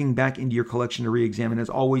out or digging back into your collection to re-examine. As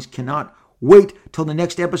always, cannot wait till the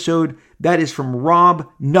next episode. That is from Rob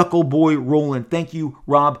Knuckleboy Rowland. Thank you,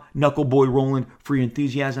 Rob Knuckleboy Rowland, for your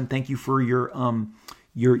enthusiasm. Thank you for your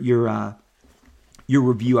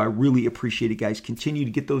review. I really appreciate it, guys. Continue to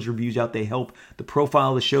get those reviews out. They help the profile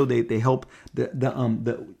of the show. They help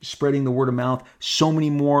the spreading the word of mouth. So many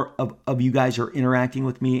more of you guys are interacting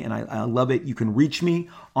with me, and I love it. You can reach me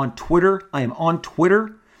on Twitter. I am on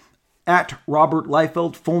Twitter at Robert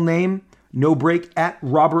Liefeld, full name. No break, at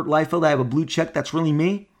Robert Liefeld. I have a blue check. That's really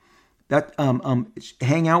me. That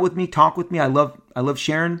hang out with me, talk with me. I love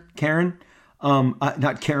sharing, Karen.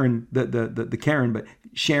 Not Karen, the Karen, but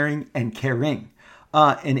sharing and caring.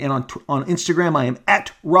 And on Instagram, I am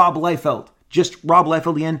at Rob Liefeld. Just Rob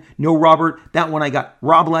Liefeld again. No Robert. That one I got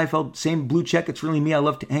Rob Liefeld. Same blue check. It's really me. I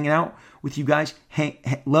love hanging out with you guys.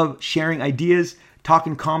 Love sharing ideas,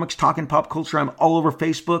 talking comics, talking pop culture. I'm all over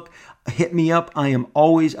Facebook. Hit me up. I am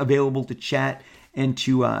always available to chat and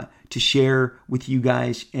to share with you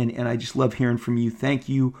guys. And I just love hearing from you. Thank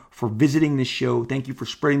you for visiting this show. Thank you for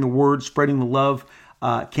spreading the word, spreading the love.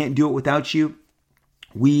 Can't do it without you.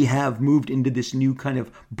 We have moved into this new kind of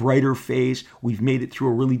brighter phase. We've made it through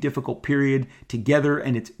a really difficult period together,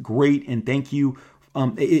 and it's great. And thank you.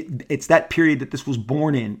 It's that period that this was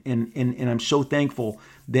born in, and I'm so thankful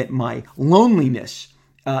that my loneliness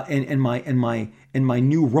and my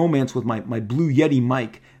new romance with my Blue Yeti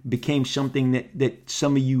mic became something that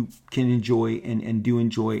some of you can enjoy and do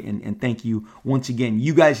enjoy. And thank you once again.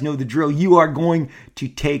 You guys know the drill. You are going to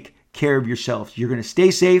take care of yourselves. You're going to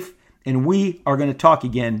stay safe, and we are going to talk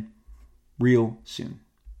again real soon.